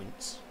some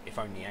points, if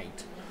only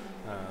 8.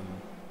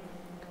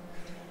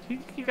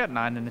 He got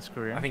 9 in his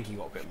career. I think he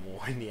got a bit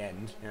more in the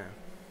end,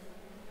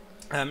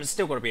 yeah. It's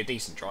still got to be a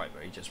decent driver,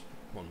 he just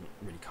wasn't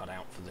really cut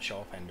out for the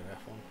sharp end of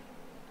F1.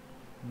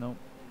 Nope.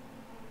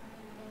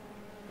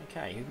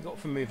 Okay, who have we got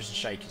for movers and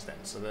shakers then?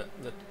 So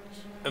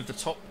of the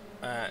top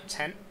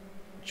 10,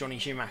 Johnny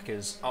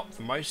Schumacher's up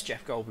the most,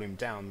 Jeff Goldblum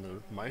down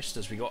the most,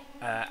 as we got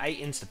 8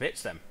 into the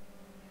pits then.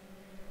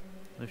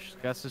 Luis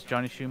Augustus,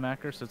 Johnny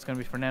Schumacher, so it's going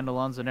to be Fernando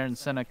Alonso and Ayrton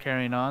Senna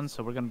carrying on,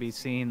 so we're going to be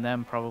seeing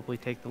them probably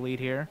take the lead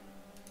here.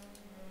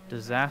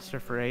 Disaster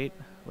for 8.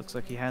 Looks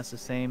like he has the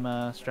same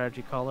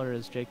strategy caller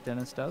as Jake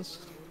Dennis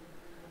does.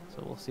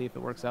 So we'll see if it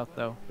works out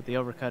though. But the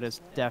overcut is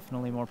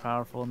definitely more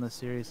powerful in this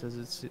series, as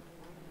it's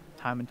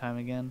time and time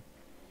again.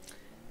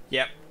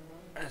 Yep.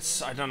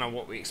 I don't know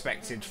what we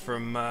expected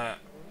from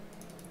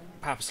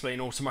Papaslean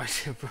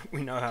Automotive, but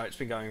we know how it's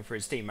been going for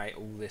his teammate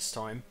all this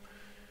time.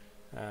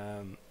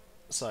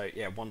 So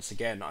yeah, once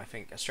again, I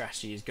think a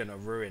strategy is going to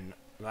ruin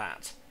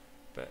that.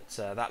 But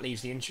that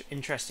leaves the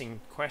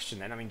interesting question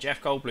then. I mean,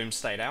 Jeff Goldblum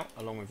stayed out,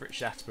 along with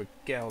Richard Attenborough,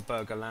 Gail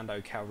Berger,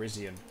 Lando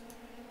Calrissian,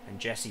 and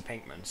Jesse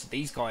Pinkman. So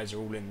these guys are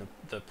all in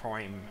the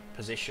prime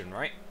position,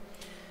 right?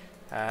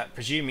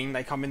 Presuming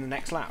they come in the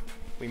next lap.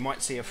 We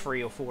might see a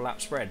 3 or 4 lap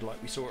spread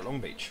like we saw at Long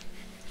Beach.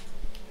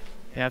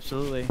 Yeah,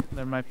 absolutely.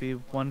 There might be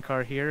one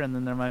car here, and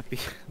then there might be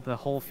the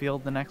whole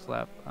field the next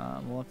lap.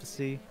 We'll have to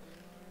see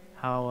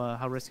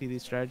how risky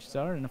these strategies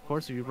are, and of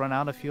course, if you run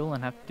out of fuel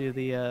and have to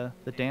do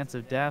the dance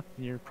of death,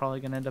 you're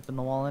probably going to end up in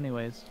the wall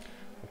anyways.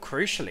 Well,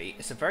 crucially,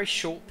 it's a very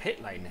short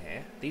pit lane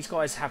here. These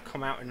guys have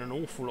come out in an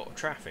awful lot of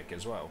traffic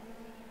as well.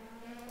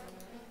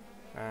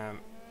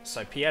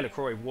 So Pierre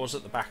Lacroix was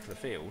at the back of the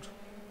field,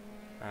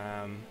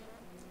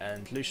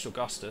 and Luis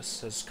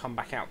Augustus has come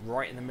back out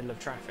right in the middle of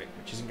traffic,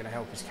 which isn't going to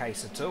help his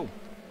case at all.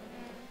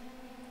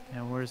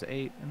 Yeah, where's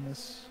 8 in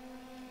this?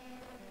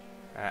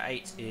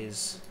 8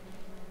 is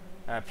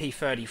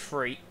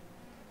P33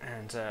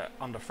 and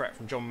under threat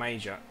from John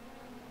Major.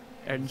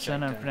 Ayrton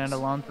Senna and Fernando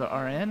Alonso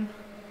are in.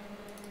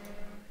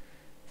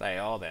 They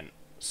are then.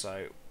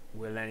 So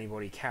will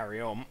anybody carry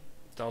on?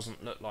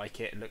 Doesn't look like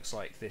it. It looks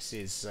like this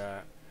is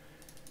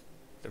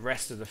the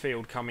rest of the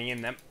field coming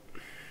in then.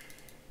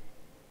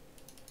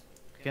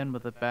 Again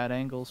with the bad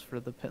angles for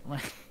the pit lane.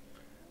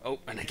 Oh,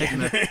 and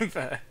again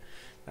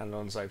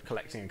Alonso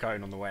collecting a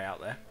cone on the way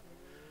out there.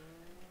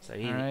 So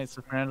Alright,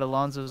 so Fernando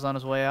Alonso's on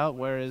his way out.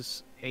 Where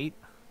is 8?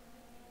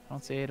 I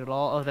don't see 8 at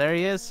all. Oh, there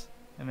he is.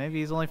 And maybe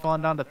he's only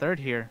fallen down to 3rd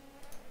here.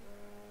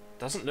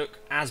 Doesn't look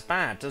as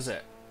bad, does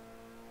it?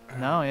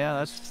 No,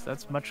 yeah,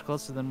 that's much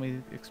closer than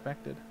we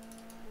expected.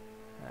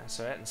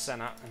 So Ayrton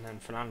Senna and then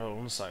Fernando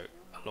Alonso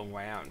a long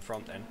way out in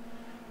front then.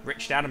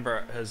 Richard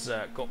Attenborough has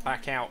got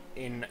back out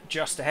in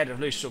just ahead of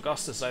Luis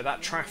Augustus, so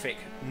that traffic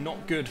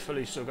not good for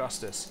Luis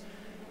Augustus.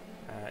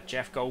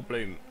 Jeff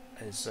Goldblum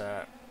has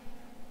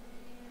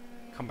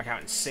come back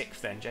out in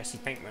 6th then. Jesse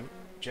Pinkman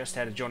just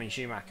ahead of Johnny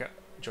Schumacher.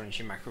 Johnny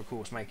Schumacher, of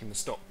course, making the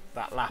stop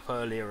that lap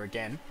earlier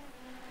again.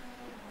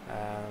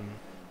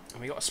 And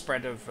we got a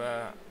spread of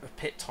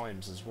pit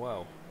times as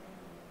well.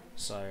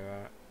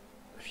 So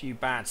a few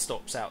bad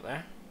stops out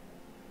there.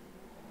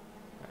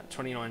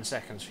 29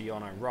 seconds for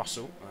Jarno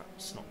Russell.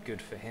 That's not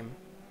good for him.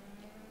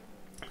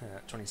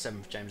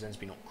 27 for James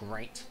Ensby, not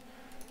great.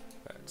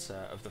 But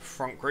of the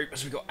front group,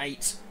 as we've got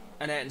 8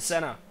 and Ayrton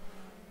Senna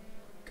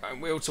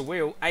going wheel to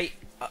wheel. 8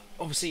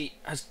 obviously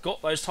has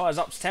got those tyres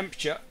up to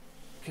temperature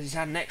because he's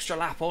had an extra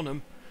lap on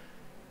them,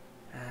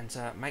 and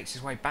makes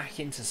his way back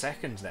into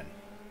second then.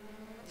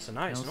 So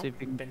no, it's not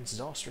been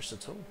disastrous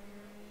at all.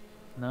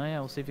 No, yeah,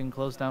 we'll see if he can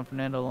close down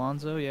Fernando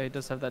Alonso. Yeah, he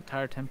does have that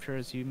tyre temperature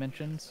as you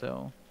mentioned,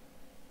 so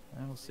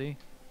yeah, we'll see.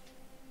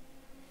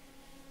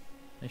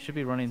 They should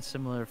be running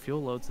similar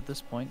fuel loads at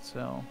this point,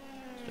 so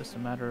it's just a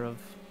matter of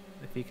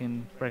if he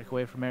can break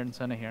away from Ayrton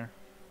Senna here.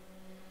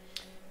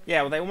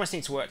 Yeah, well, they almost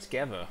need to work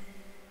together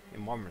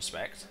in one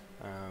respect.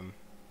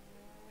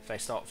 If they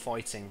start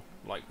fighting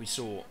like we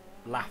saw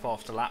lap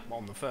after lap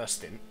on the first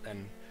stint,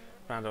 then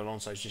Fernando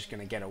Alonso's just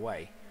going to get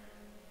away.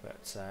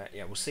 But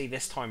yeah, we'll see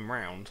this time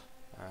round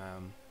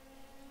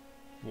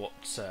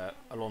what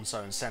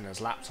Alonso and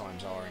Senna's lap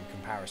times are in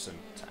comparison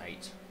to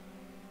 8.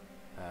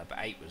 But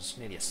 8 was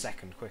nearly a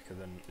second quicker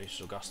than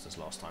Lucius Augusta's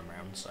last time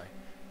round, so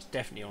it's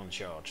definitely on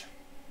charge.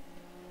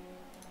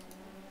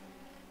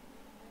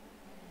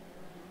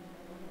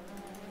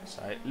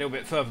 So a little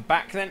bit further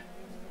back then,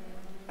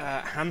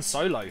 Han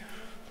Solo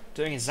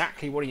doing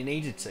exactly what he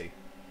needed to.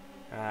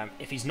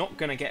 If he's not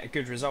going to get a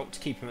good result to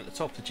keep him at the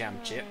top of the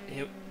championship,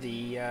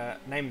 the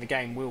name of the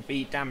game will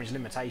be damage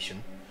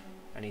limitation,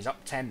 and he's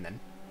up 10 then,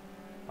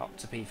 up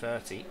to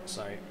P30,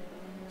 so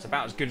it's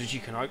about as good as you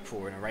can hope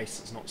for in a race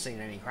that's not seen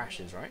any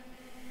crashes, right?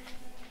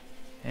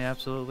 Yeah,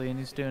 absolutely, and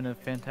he's doing a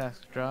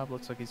fantastic job.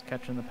 Looks like he's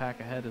catching the pack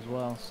ahead as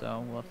well,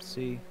 so we'll have to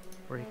see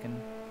where he can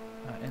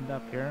end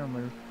up here. And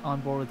we're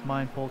on board with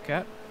Mine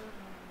Polecat.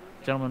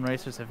 Gentlemen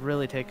racers have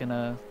really taken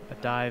a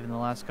dive in the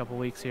last couple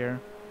weeks here.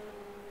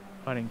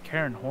 Fighting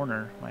Karen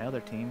Horner, my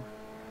other team.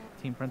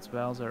 Team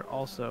Principals are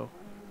also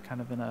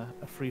kind of in a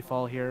free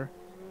fall here.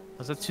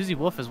 Was that Susie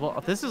Wolf as well?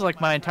 This is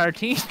like my entire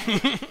team.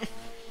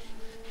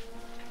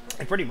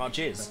 It pretty much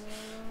is.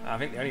 I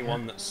think the only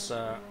one that's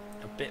a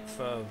bit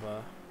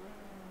further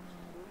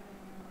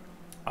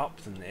up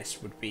than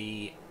this would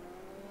be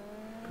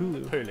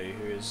Pulu,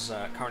 who is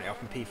currently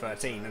up in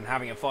P13 and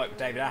having a fight with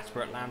David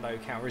Attenborough, Lando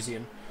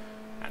Calrissian.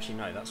 Actually,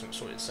 no, that's not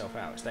sorted itself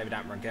out. It's David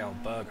Attenborough, Gail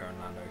Berger, and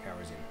Lando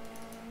Calrissian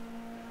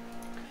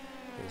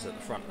who's at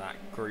the front of that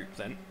group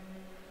then,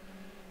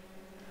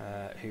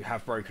 who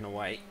have broken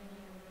away.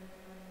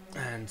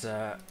 And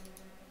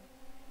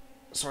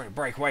sorry to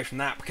break away from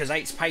that because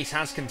 8's pace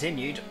has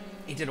continued.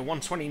 He did a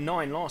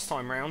 129 last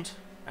time round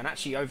and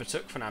actually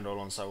overtook Fernando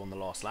Alonso on the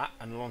last lap,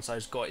 and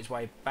Alonso's got his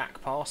way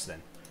back past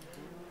then.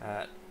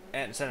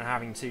 Ayrton Senna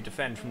having to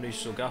defend from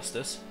Lucius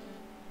Augustus.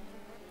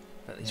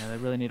 Yeah, they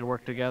really need to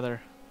work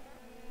together.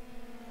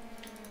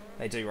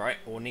 They do, right?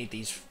 Or need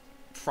these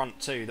front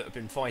two that have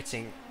been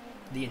fighting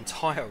the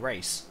entire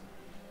race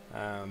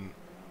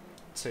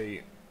to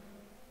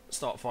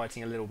start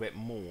fighting a little bit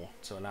more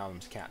to allow them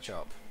to catch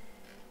up.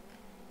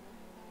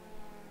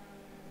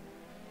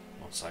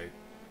 Also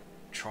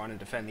trying to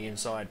defend the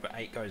inside, but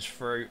 8 goes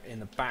through. In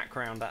the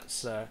background,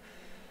 that's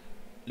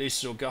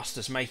Lucius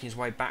Augustus making his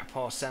way back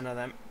past Senna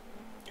then,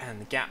 and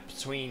the gap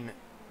between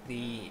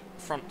the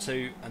front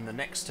two and the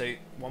next two,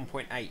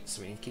 1.8,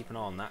 so we need to keep an eye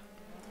on that.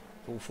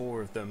 If all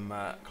 4 of them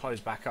close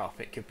back up,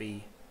 it could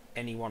be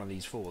any one of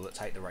these 4 that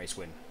take the race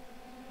win.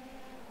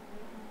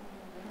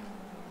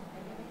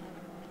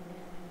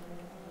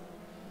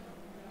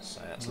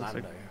 So that's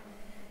Lando.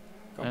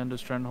 Like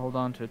Lando's trying to hold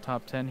on to a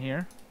top 10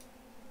 here.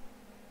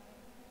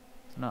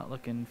 It's not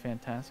looking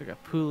fantastic.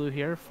 Got Pulu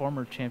here,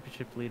 former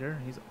championship leader.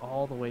 He's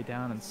all the way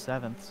down in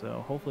 7th,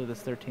 so hopefully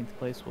this 13th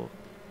place will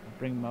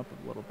bring him up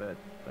a little bit.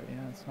 But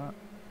yeah, it's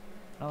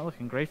not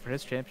looking great for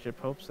his championship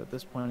hopes at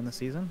this point in the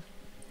season.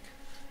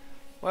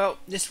 Well,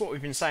 this is what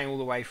we've been saying all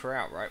the way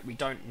throughout, right? We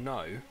don't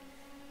know.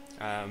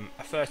 A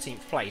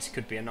 13th place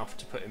could be enough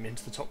to put him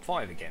into the top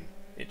 5 again.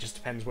 It just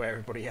depends where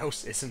everybody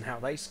else is and how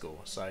they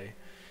score. So,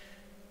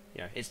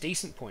 you know, it's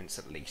decent points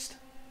at least.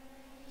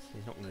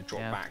 He's not going to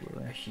drop back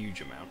a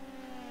huge amount.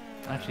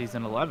 Actually, he's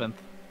in 11th.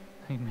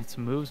 He made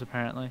some moves,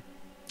 apparently.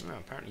 Oh,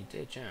 apparently he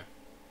did, yeah.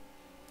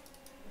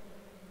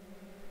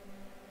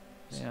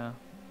 Yeah.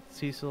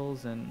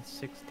 Cecil's in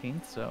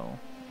 16th, so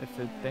if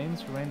the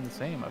things remain the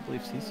same, I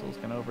believe Cecil's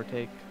going to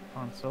overtake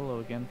Han Solo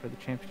again for the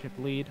championship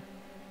lead.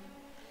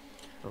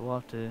 But we'll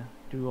have to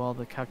do all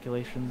the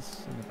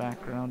calculations in the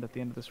background at the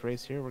end of this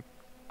race here. We're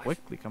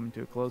quickly coming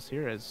to a close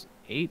here as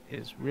 8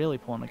 is really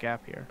pulling a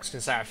gap here. I was going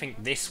to say, I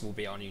think this will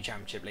be our new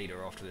championship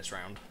leader after this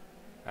round.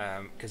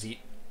 Because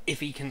if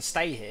he can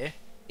stay here,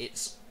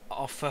 it's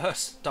our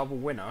first double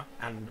winner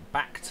and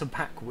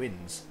back-to-back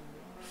wins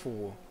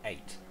for 8.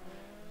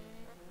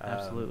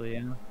 Absolutely,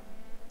 yeah.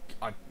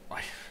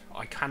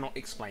 I cannot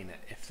explain it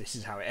if this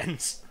is how it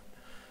ends.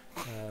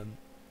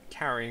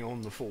 Carrying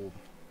on the form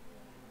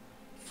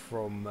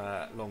from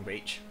Long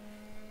Beach.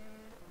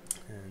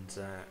 And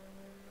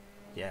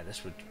yeah,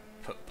 this would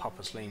put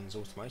Papa Slim's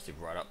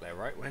Automotive right up there,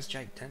 right? Where's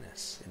Jake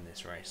Dennis in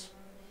this race?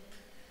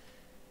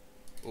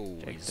 Oh,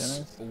 he's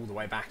Dennis. all the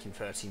way back in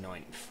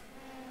 39th.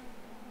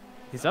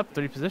 He's up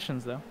 3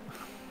 positions, though.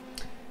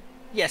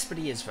 Yes, but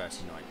he is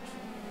 39th.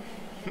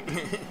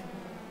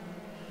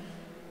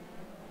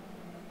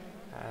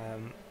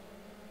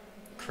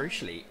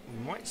 Crucially,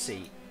 we might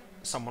see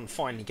someone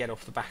finally get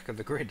off the back of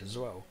the grid as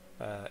well.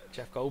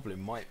 Jeff Goldblum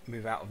might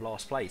move out of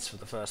last place for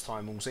the first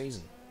time all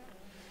season.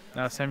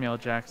 No, Samuel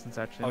Jackson's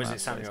actually. Oh, is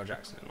it Samuel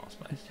Jackson in last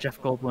place? Jeff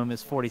Goldblum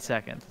is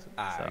 42nd.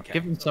 So Okay.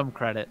 give him some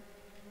credit.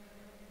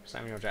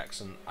 Samuel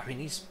Jackson. I mean,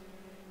 he's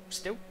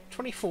still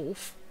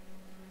 24th.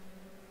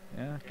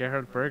 Yeah,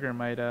 Gerhard Berger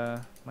might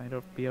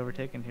be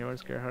overtaken here.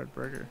 Where's Gerhard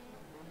Berger?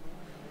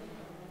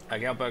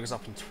 Gerhard Berger's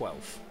up in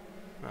 12th.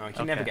 No, he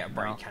can never get a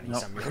break, can he, no.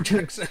 Samuel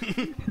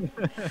Jackson?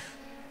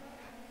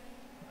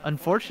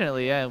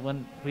 Unfortunately, yeah,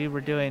 when we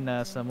were doing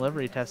some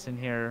livery testing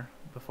here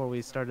before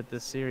we started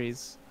this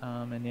series,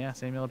 and yeah,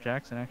 Samuel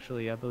Jackson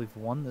actually, I believe,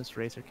 won this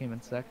race or came in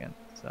second.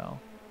 So,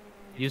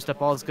 used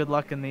up all his good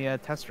luck in the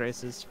test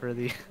races for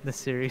the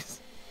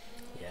series.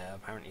 Yeah,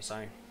 apparently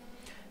so.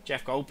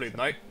 Jeff Goldblum,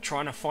 though,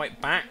 trying to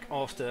fight back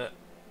after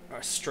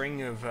a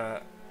string of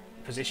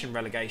position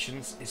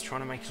relegations, is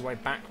trying to make his way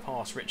back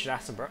past Richard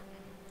Attenborough.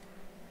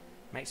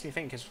 Makes me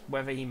think as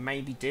whether he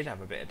maybe did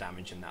have a bit of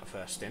damage in that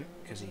first stint,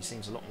 because he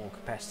seems a lot more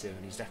competitive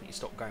and he's definitely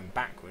stopped going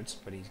backwards,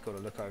 but he's got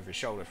to look over his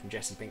shoulder from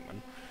Jesse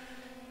Pinkman.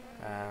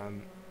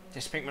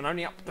 Jesse Pinkman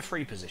only up the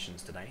 3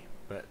 positions today,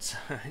 but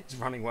he's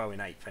running well in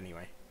 8th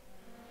anyway.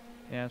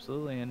 Yeah,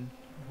 absolutely, and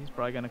he's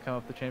probably going to come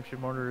up the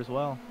championship order as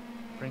well.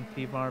 Bring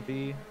Team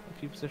RB a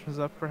few positions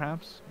up,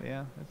 perhaps. But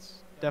yeah,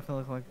 it's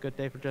definitely like a good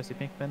day for Jesse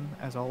Pinkman,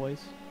 as always.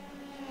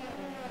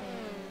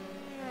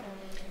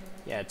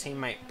 Yeah,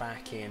 teammate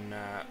back in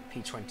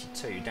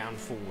P22, down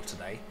 4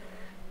 today,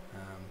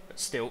 but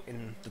still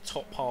in the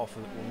top half,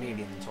 or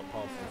nearly in the top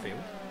half of the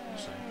field.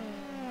 So,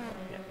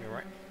 yeah, you're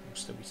right. There'll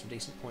still be some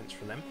decent points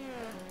for them.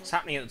 It's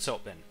happening at the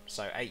top then.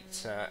 So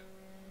 8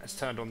 has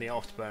turned on the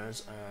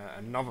afterburners.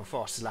 Another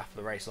fastest lap of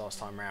the race last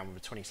time round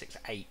with a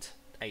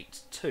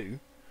 26.8.82.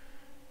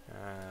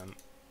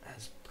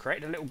 Has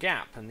created a little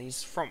gap, and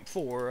these front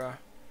 4 are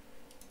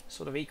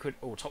sort of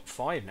top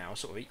 5 now,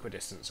 sort of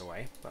equidistance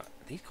away, but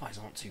these guys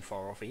aren't too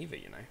far off either,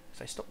 you know, if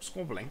they stop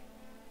squabbling.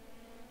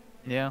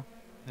 Yeah,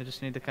 they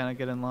just need to kind of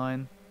get in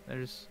line.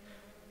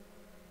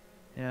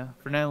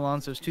 Fernando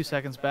Alonso's 2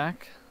 seconds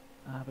back,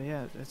 but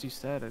yeah, as you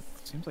said, it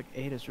seems like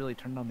 8 has really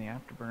turned on the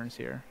afterburners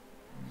here.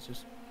 He's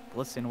just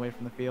blitzing away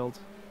from the field.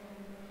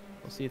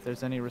 We'll see if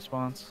there's any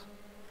response.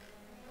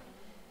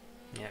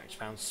 Yeah, which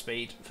found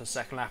speed for the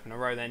second lap in a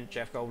row then.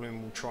 Jeff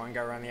Goldblum will try and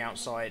go around the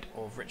outside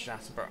of Richard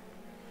Attenborough.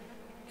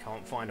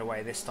 Can't find a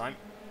way this time.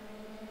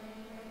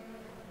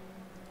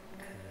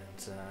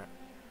 And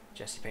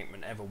Jesse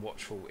Pinkman ever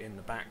watchful in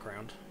the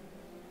background.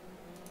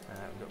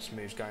 We've got some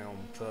moves going on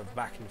further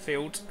back in the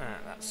field.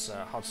 That's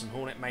Hudson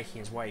Hornet making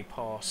his way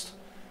past.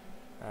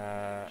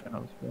 Yeah,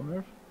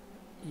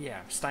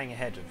 staying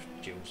ahead of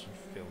Jules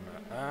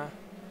Villeneuve.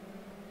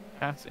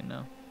 Passing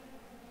now.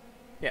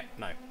 Yeah,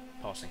 no,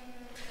 passing.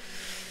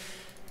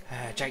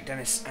 Jake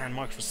Dennis and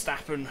Michael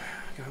Verstappen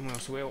going wheel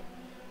to wheel.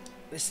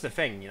 This is the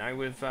thing, you know,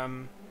 with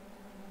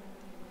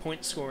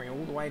point scoring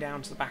all the way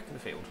down to the back of the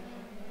field.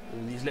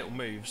 All these little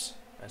moves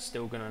are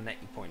still going to net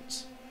you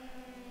points.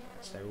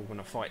 So they're all going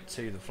to fight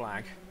to the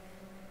flag.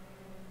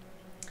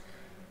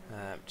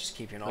 Just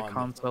keep an eye on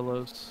Han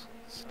Solo's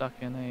stuck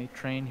in a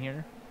train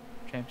here.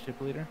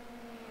 Championship leader.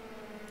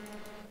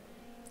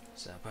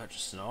 So Bertrand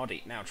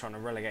Snardy now trying to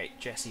relegate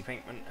Jesse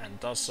Pinkman, and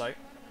does so.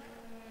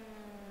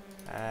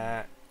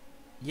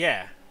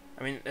 Yeah,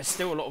 I mean, there's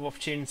still a lot of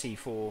opportunity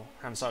for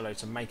Han Solo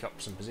to make up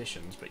some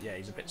positions, but yeah,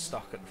 he's a bit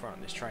stuck at the front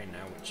of this train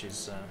now, which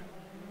is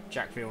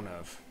Jack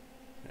Villeneuve,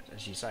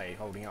 as you say,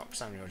 holding up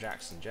Samuel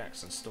Jackson,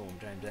 Storm,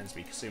 James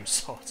Ensby, Kasuma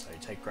Sato,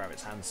 Ted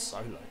Kravitz, Han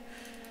Solo.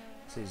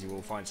 Susie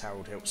Wall finds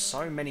Harold Hilt.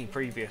 So many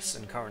previous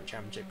and current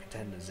championship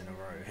contenders in a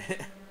row.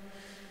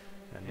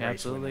 And yeah,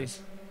 absolutely.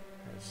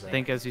 I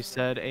think, as you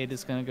said, 8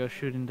 is going to go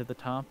shooting to the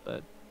top,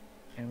 but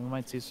we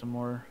might see some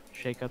more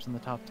shakeups in the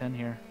top 10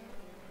 here.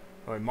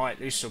 Well, he might.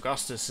 Luis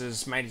Augustus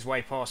has made his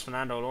way past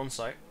Fernando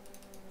Alonso.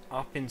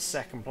 Up in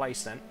second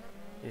place then.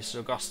 Luis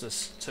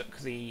Augustus took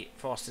the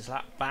fastest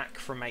lap back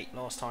from 8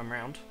 last time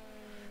round.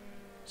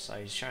 So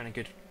he's showing a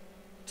good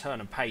turn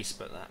and pace,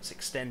 but that's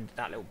extended.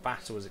 That little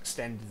battle has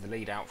extended the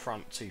lead out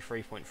front to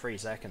 3.3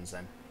 seconds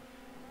then.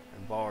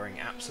 And barring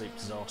absolute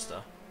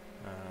disaster,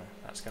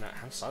 that's going to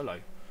Han Solo.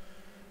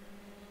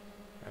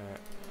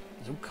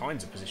 There's all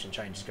kinds of position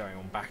changes going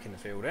on back in the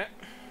field here.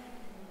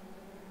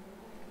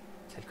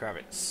 Ted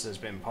Kravitz has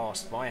been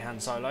passed by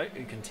Han Solo,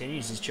 who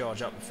continues his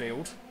charge up the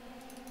field.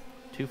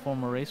 2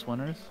 former race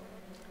winners.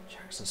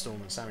 Jackson Storm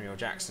and Samuel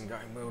Jackson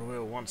going wheel to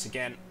wheel once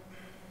again.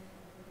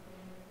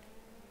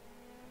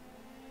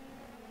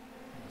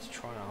 He's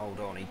trying to hold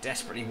on. He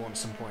desperately wants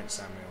some points,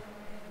 Samuel.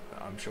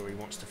 But I'm sure he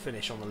wants to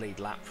finish on the lead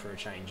lap for a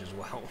change as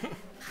well.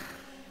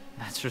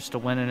 That's just a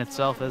win in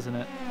itself, isn't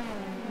it?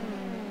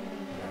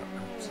 Yeah,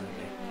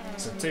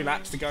 So 2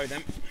 laps to go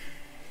then.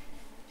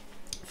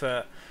 For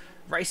a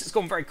race that's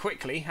gone very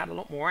quickly, had a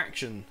lot more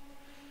action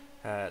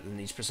than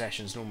these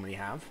processions normally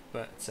have,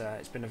 but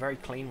it's been a very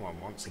clean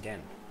one once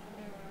again.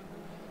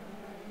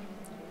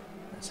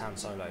 As Han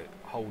Solo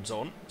holds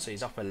on, so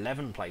he's up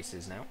 11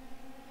 places now.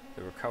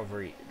 The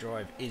recovery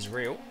drive is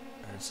real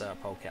as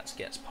Polecats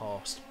gets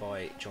passed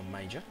by John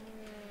Major.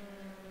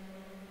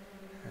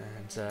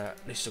 And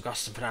Luis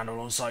Augustus and Fernando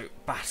Alonso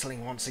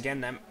battling once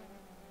again then.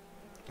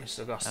 Luis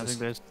Augustus. I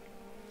think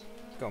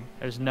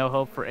there's no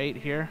hope for 8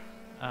 here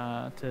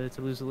to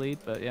lose the lead,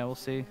 but yeah, we'll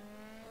see.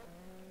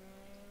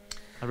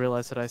 I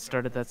realized that I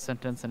started that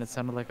sentence and it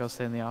sounded like I was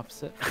saying the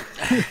opposite.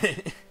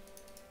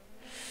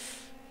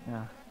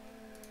 Yeah.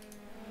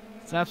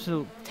 It's an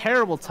absolute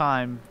terrible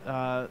time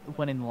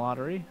winning the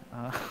lottery.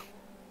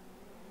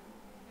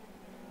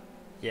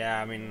 Yeah,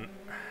 I mean,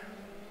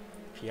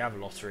 if you have a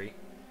lottery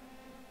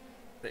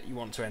that you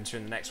want to enter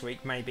in the next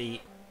week, maybe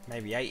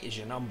 8 is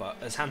your number,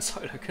 as Han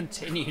Solo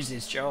continues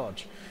his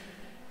charge.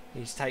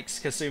 He takes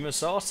Kazuma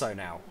Sato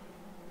now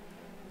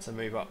to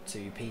move up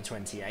to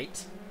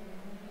P28.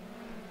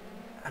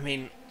 I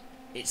mean,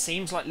 it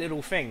seems like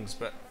little things,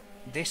 but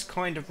this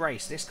kind of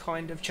race, this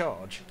kind of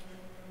charge,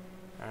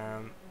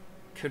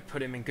 could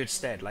put him in good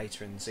stead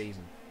later in the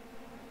season.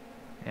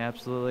 Yeah,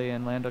 absolutely,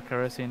 and Lando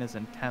Calrissian is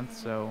in 10th,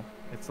 so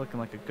it's looking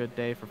like a good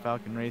day for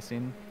Falcon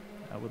Racing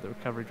with the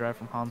recovery drive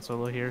from Han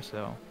Solo here,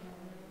 so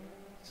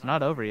it's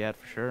not over yet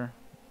for sure.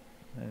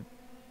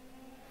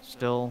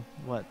 Still,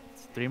 what,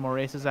 3 more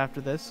races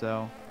after this,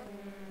 so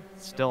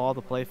it's still all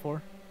to play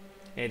for.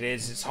 It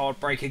is. It's hard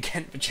break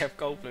again for Jeff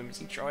Goldblum as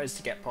he tries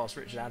to get past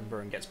Richard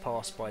Attenborough and gets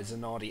passed by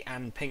Zanardi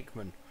and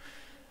Pinkman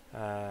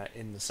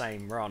in the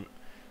same run.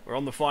 We're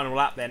on the final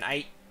lap then,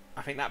 8.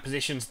 I think that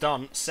position's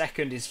done.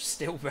 Second is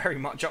still very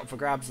much up for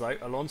grabs though.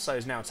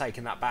 Alonso's now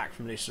taken that back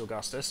from Luis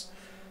Augustus.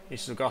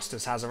 Luis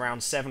Augustus has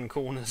around 7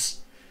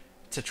 corners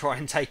to try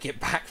and take it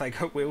back. They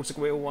go wheel to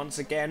wheel once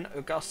again.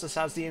 Augustus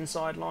has the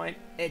inside line,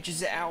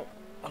 edges it out.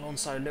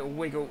 Alonso, little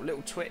wiggle,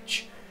 little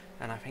twitch,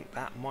 and I think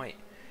that might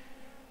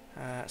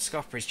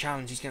scupper his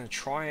challenge. He's going to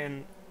try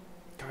and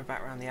go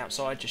back around the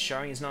outside, just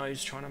showing his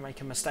nose, trying to make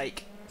a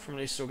mistake from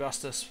Luis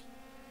Augustus.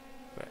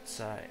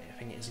 But I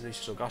think it is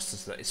Luis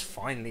Augustus that is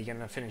finally going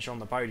to finish on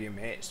the podium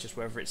here. It's just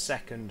whether it's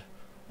second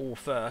or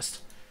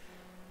first.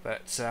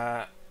 But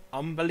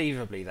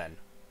unbelievably then,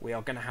 we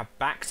are going to have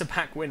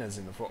back-to-back winners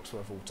in the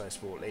Foxworth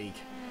Autosport League.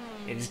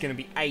 It is going to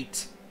be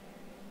 8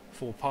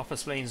 for Papa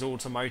Spleen's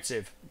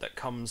Automotive that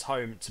comes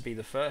home to be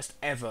the first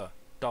ever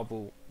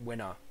double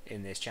winner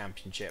in this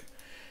championship.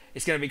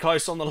 It's going to be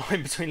close on the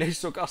line between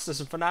Luis Augustus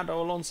and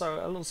Fernando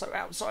Alonso. Alonso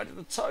outside of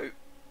the toe.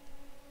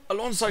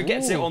 Alonso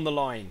gets it on the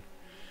line.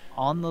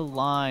 On the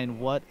line,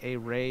 what a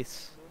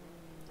race.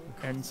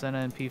 Ayrton Senna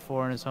in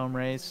P4 in his home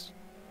race.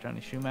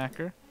 Johnny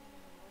Schumacher.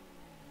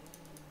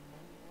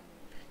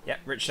 Yep,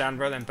 Rich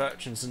Sandborough, then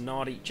Bertrand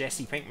Zanardi.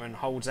 Jesse Pinkman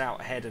holds out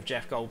ahead of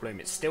Jeff Goldblum.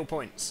 It's still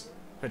points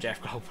for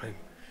Jeff Goldblum.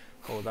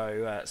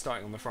 Although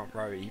starting on the front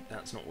row,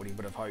 that's not what he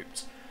would have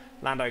hoped.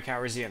 Lando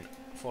Calrissian,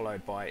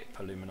 followed by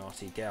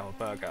Paluminati, Gerhard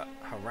Berger,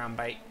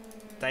 Harambe,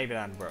 David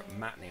Attenborough,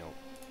 Matt Neal,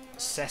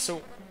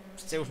 Cecil.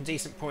 Still some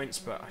decent points,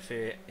 but I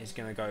fear he's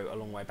going to go a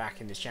long way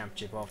back in this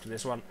championship after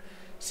this one.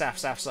 Saf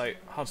Safso,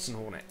 Hudson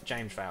Hornet,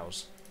 James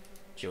Fowles,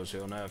 Gilles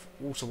Villeneuve,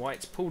 Walter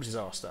White, Paul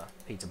Disaster,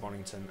 Peter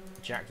Bonington,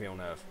 Jack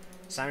Villeneuve,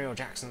 Samuel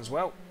Jackson as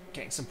well,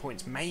 getting some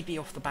points maybe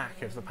off the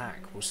back of the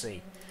pack, we'll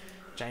see.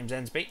 James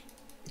Ensby,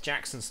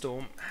 Jackson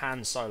Storm,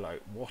 Han Solo,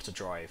 what a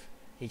drive.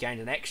 He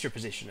gained an extra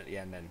position at the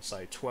end then,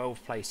 so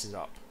 12 places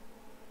up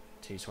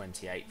to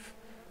 28th.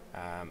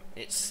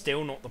 It's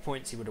still not the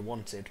points he would have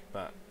wanted,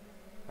 but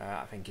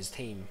I think his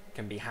team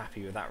can be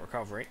happy with that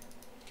recovery.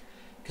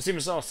 Kazuma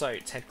Sato,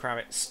 Ted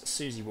Kravitz,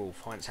 Susie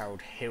Wolf, Heinz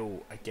Harold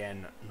Hill,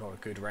 again not a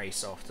good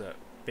race after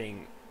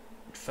being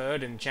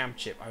third in the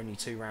championship only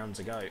 2 rounds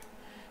ago.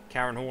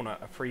 Karen Horner,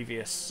 a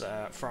previous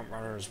front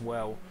runner as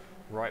well,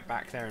 right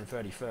back there in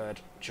 33rd.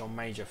 John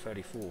Major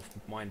 34th,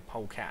 Mine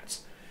Polecat,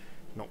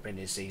 not been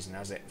his season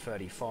has it,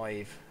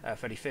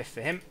 35th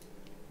for him.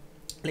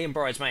 Liam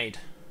Bridesmaid,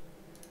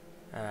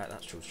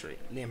 that's George Trulli,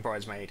 Liam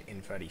Bridesmaid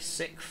in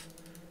 36th.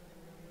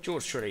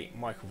 George Trulli,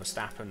 Michael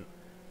Verstappen,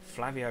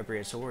 Flavio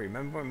Briatore.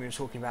 Remember when we were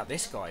talking about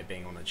this guy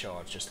being on the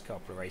charge just a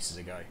couple of races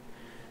ago?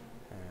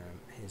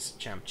 His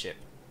championship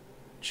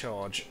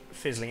charge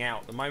fizzling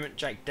out at the moment.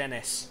 Jake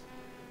Dennis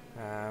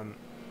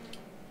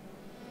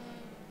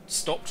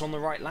stopped on the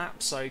right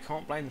lap, so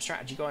can't blame the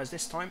strategy guys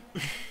this time.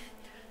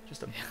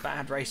 Just a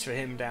bad race for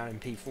him down in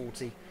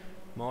P40.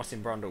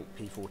 Martin Brundle,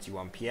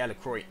 P41. Pierre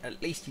Lacroix, at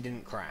least he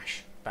didn't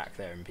crash back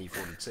there in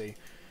P42.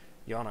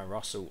 Jarno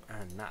Russell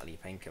and Natalie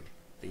Pinkham,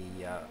 the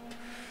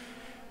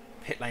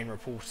pit lane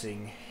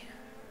reporting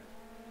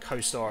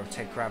co-star of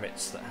Ted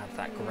Kravitz that had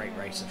that great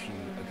race a few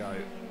ago,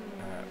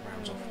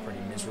 rounds off a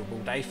pretty miserable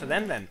day for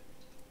them then.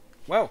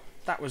 Well,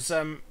 that was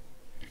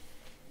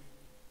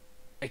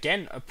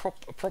again a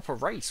proper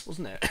race,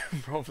 wasn't it?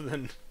 Rather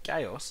than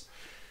chaos,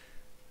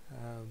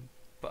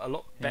 but a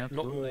lot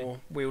more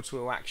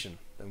wheel-to-wheel action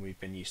than we've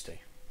been used to.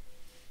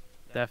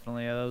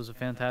 definitely. That was a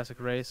fantastic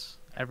race.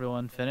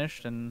 Everyone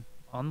finished and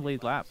on the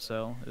lead lap,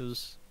 so it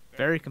was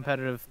very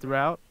competitive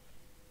throughout.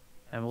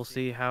 And we'll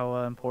see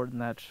how important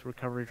that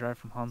recovery drive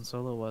from Han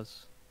Solo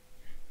was.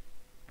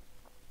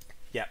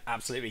 Yeah,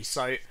 absolutely.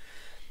 So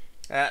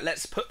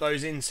let's put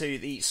those into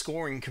the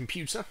scoring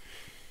computer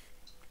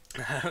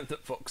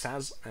that Fox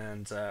has,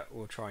 and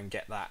we'll try and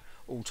get that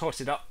all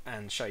totted up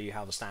and show you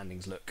how the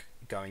standings look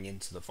going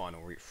into the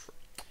final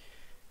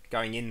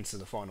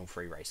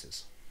three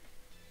races.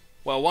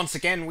 Well, once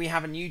again, we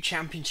have a new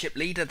championship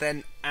leader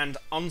then, and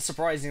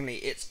unsurprisingly,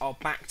 it's our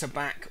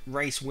back-to-back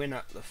race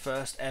winner, the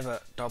first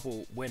ever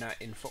double winner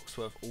in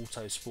Foxworth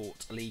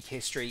Autosport League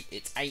history.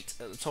 It's 8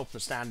 at the top of the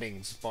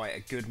standings by a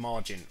good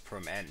margin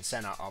from Ayrton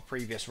Senna, our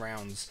previous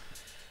round's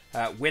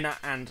winner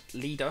and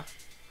leader.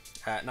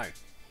 No,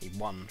 he's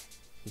won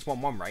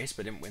one race,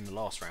 but didn't win the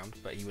last round,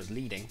 but he was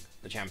leading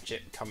the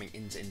championship coming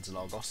into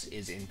Interlagos,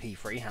 is in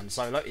P3, Han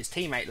Solo. His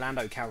teammate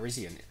Lando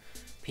Calrissian,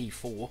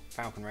 P4,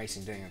 Falcon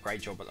Racing doing a great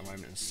job at the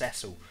moment, and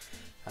Cecil,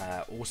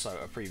 also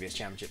a previous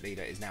championship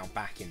leader, is now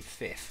back in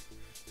 5th.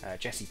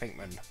 Jesse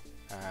Pinkman,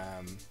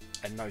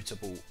 a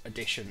notable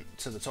addition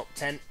to the top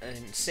 10,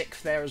 in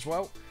 6th there as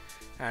well.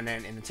 And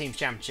then in the team's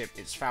championship,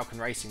 it's Falcon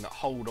Racing that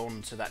hold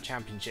on to that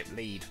championship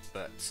lead,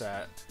 but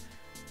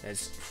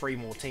there's 3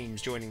 more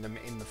teams joining them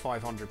in the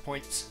 500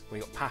 points. We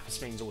got Papa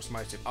Spins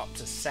Automotive up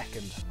to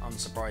 2nd,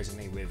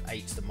 unsurprisingly, with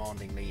 8's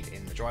demanding lead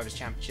in the Drivers'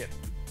 Championship.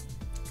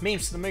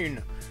 Memes to the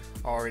Moon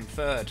are in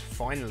 3rd.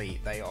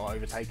 Finally, they are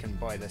overtaken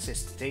by their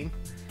sister team.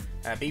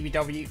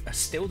 BBW are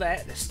still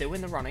there, they're still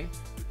in the running.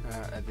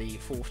 The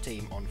 4th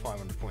team on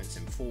 500 points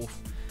in 4th.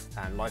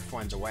 And Life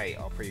Finds a Way,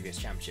 our previous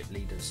championship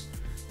leaders,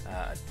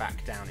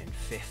 back down in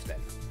 5th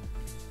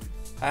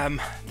then.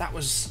 That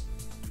was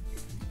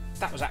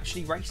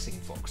actually racing,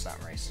 Fox,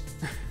 that race.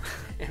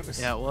 It was.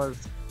 Yeah, it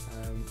was.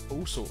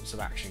 All sorts of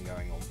action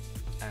going on.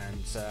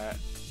 And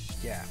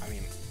yeah, I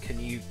mean, can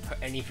you put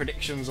any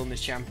predictions on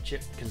this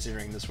championship,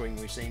 considering the swing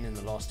we've seen in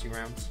the last 2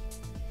 rounds?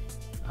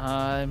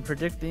 I'm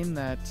predicting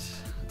that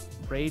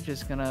Rage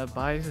is gonna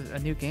buy a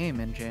new game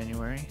in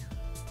January,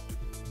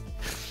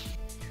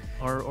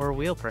 or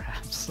Wheel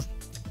perhaps.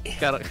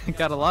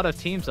 got a lot of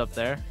teams up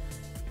there.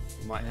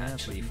 We might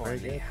actually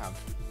finally have.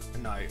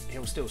 No,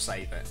 he'll still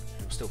save it.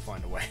 He'll still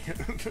find a way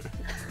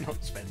of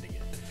not spending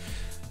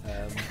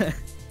it.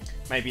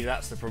 Maybe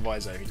that's the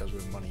proviso. If he does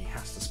win money, he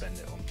has to spend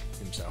it on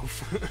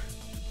himself.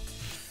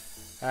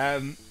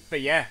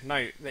 But yeah,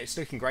 no, it's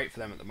looking great for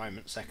them at the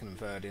moment. 2nd and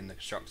 3rd in the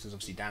constructors.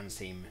 Obviously, Dan's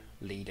team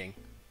leading.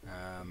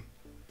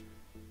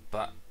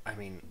 But I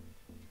mean,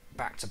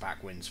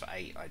 back-to-back wins for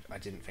 8. I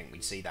didn't think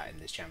we'd see that in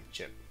this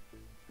championship,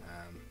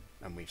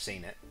 and we've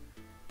seen it.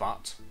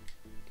 But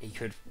he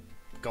could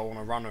go on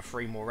a run of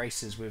 3 more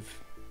races with,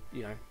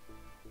 you know,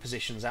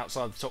 positions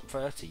outside the top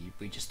 30.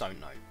 We just don't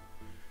know.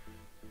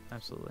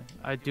 Absolutely.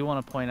 I do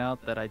want to point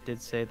out that I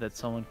did say that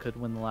someone could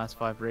win the last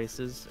 5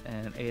 races,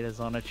 and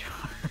Ada's on a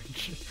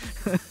charge.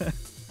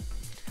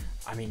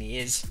 I mean, he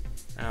is.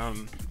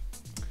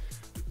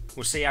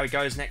 We'll see how he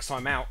goes next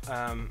time out.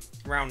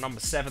 Round number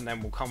 7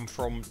 then will come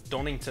from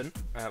Donington.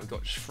 We've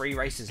got just 3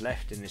 races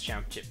left in this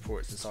championship before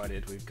it's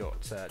decided. We've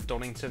got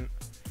Donington.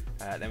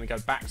 Then we go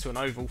back to an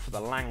oval for the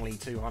Langley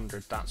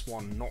 200. That's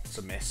one not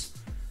to miss.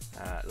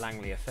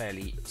 Langley, a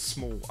fairly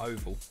small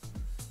oval.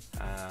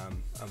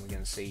 And we're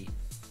going to see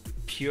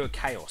pure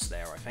chaos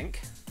there, I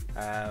think.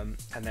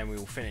 And then we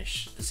will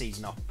finish the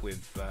season up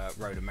with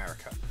Road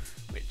America,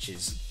 which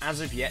is, as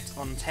of yet,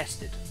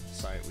 untested.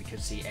 So we could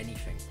see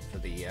anything for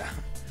the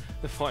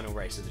the final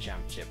race of the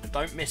championship. But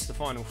don't miss the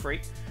final 3.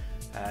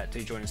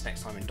 Do join us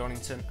next time in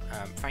Donington.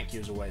 Thank you,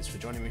 as always, for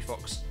joining me,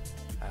 Fox.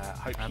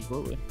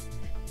 Absolutely.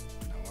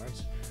 No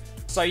worries.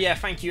 So yeah,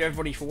 thank you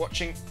everybody for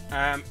watching.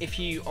 If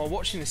you are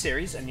watching the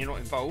series and you're not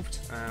involved,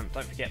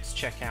 don't forget to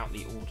check out the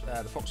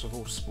Foxworth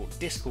Autosport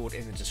Discord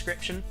in the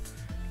description,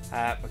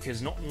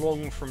 because not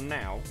long from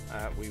now,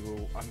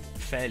 I'm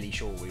fairly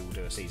sure we will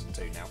do a season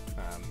 2 now.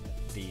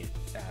 The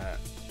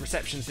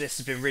reception to this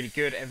has been really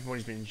good.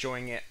 Everybody's been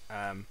enjoying it.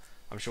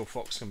 I'm sure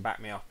Fox can back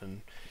me up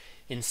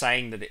in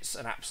saying that it's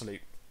an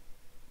absolute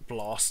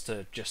blast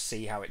to just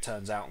see how it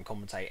turns out and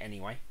commentate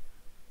anyway.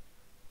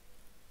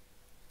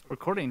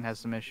 Recording has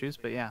some issues,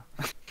 but yeah.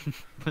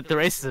 But the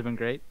races have been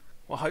great.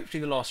 Well, hopefully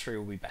the last 3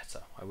 will be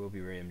better. I will be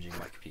re-imaging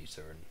my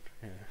computer,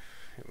 and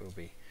it will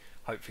be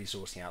hopefully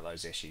sorting out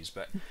those issues.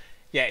 But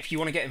yeah, if you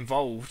want to get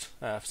involved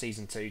for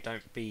season 2,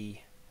 don't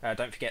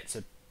forget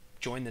to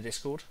join the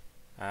Discord.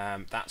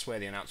 That's where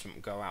the announcement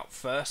will go out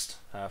first,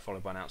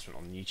 followed by an announcement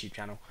on the YouTube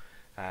channel,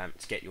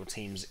 to get your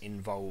teams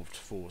involved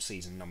for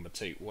season number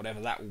 2, whatever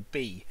that will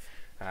be.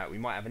 We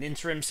might have an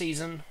interim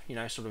season, you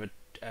know, sort of a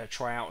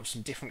tryout of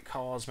some different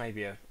cars,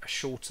 maybe a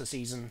shorter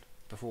season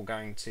before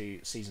going to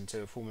season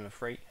 2 of Formula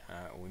 3,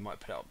 or we might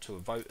put it up to a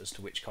vote as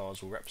to which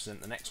cars will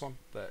represent the next one.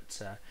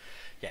 But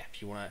yeah,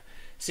 if you want to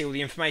see all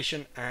the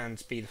information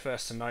and be the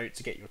first to know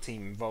to get your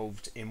team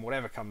involved in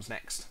whatever comes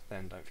next,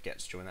 then don't forget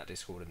to join that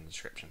Discord in the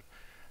description.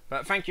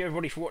 But thank you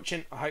everybody for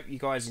watching. I hope you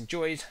guys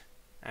enjoyed,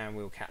 and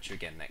we'll catch you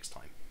again next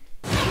time.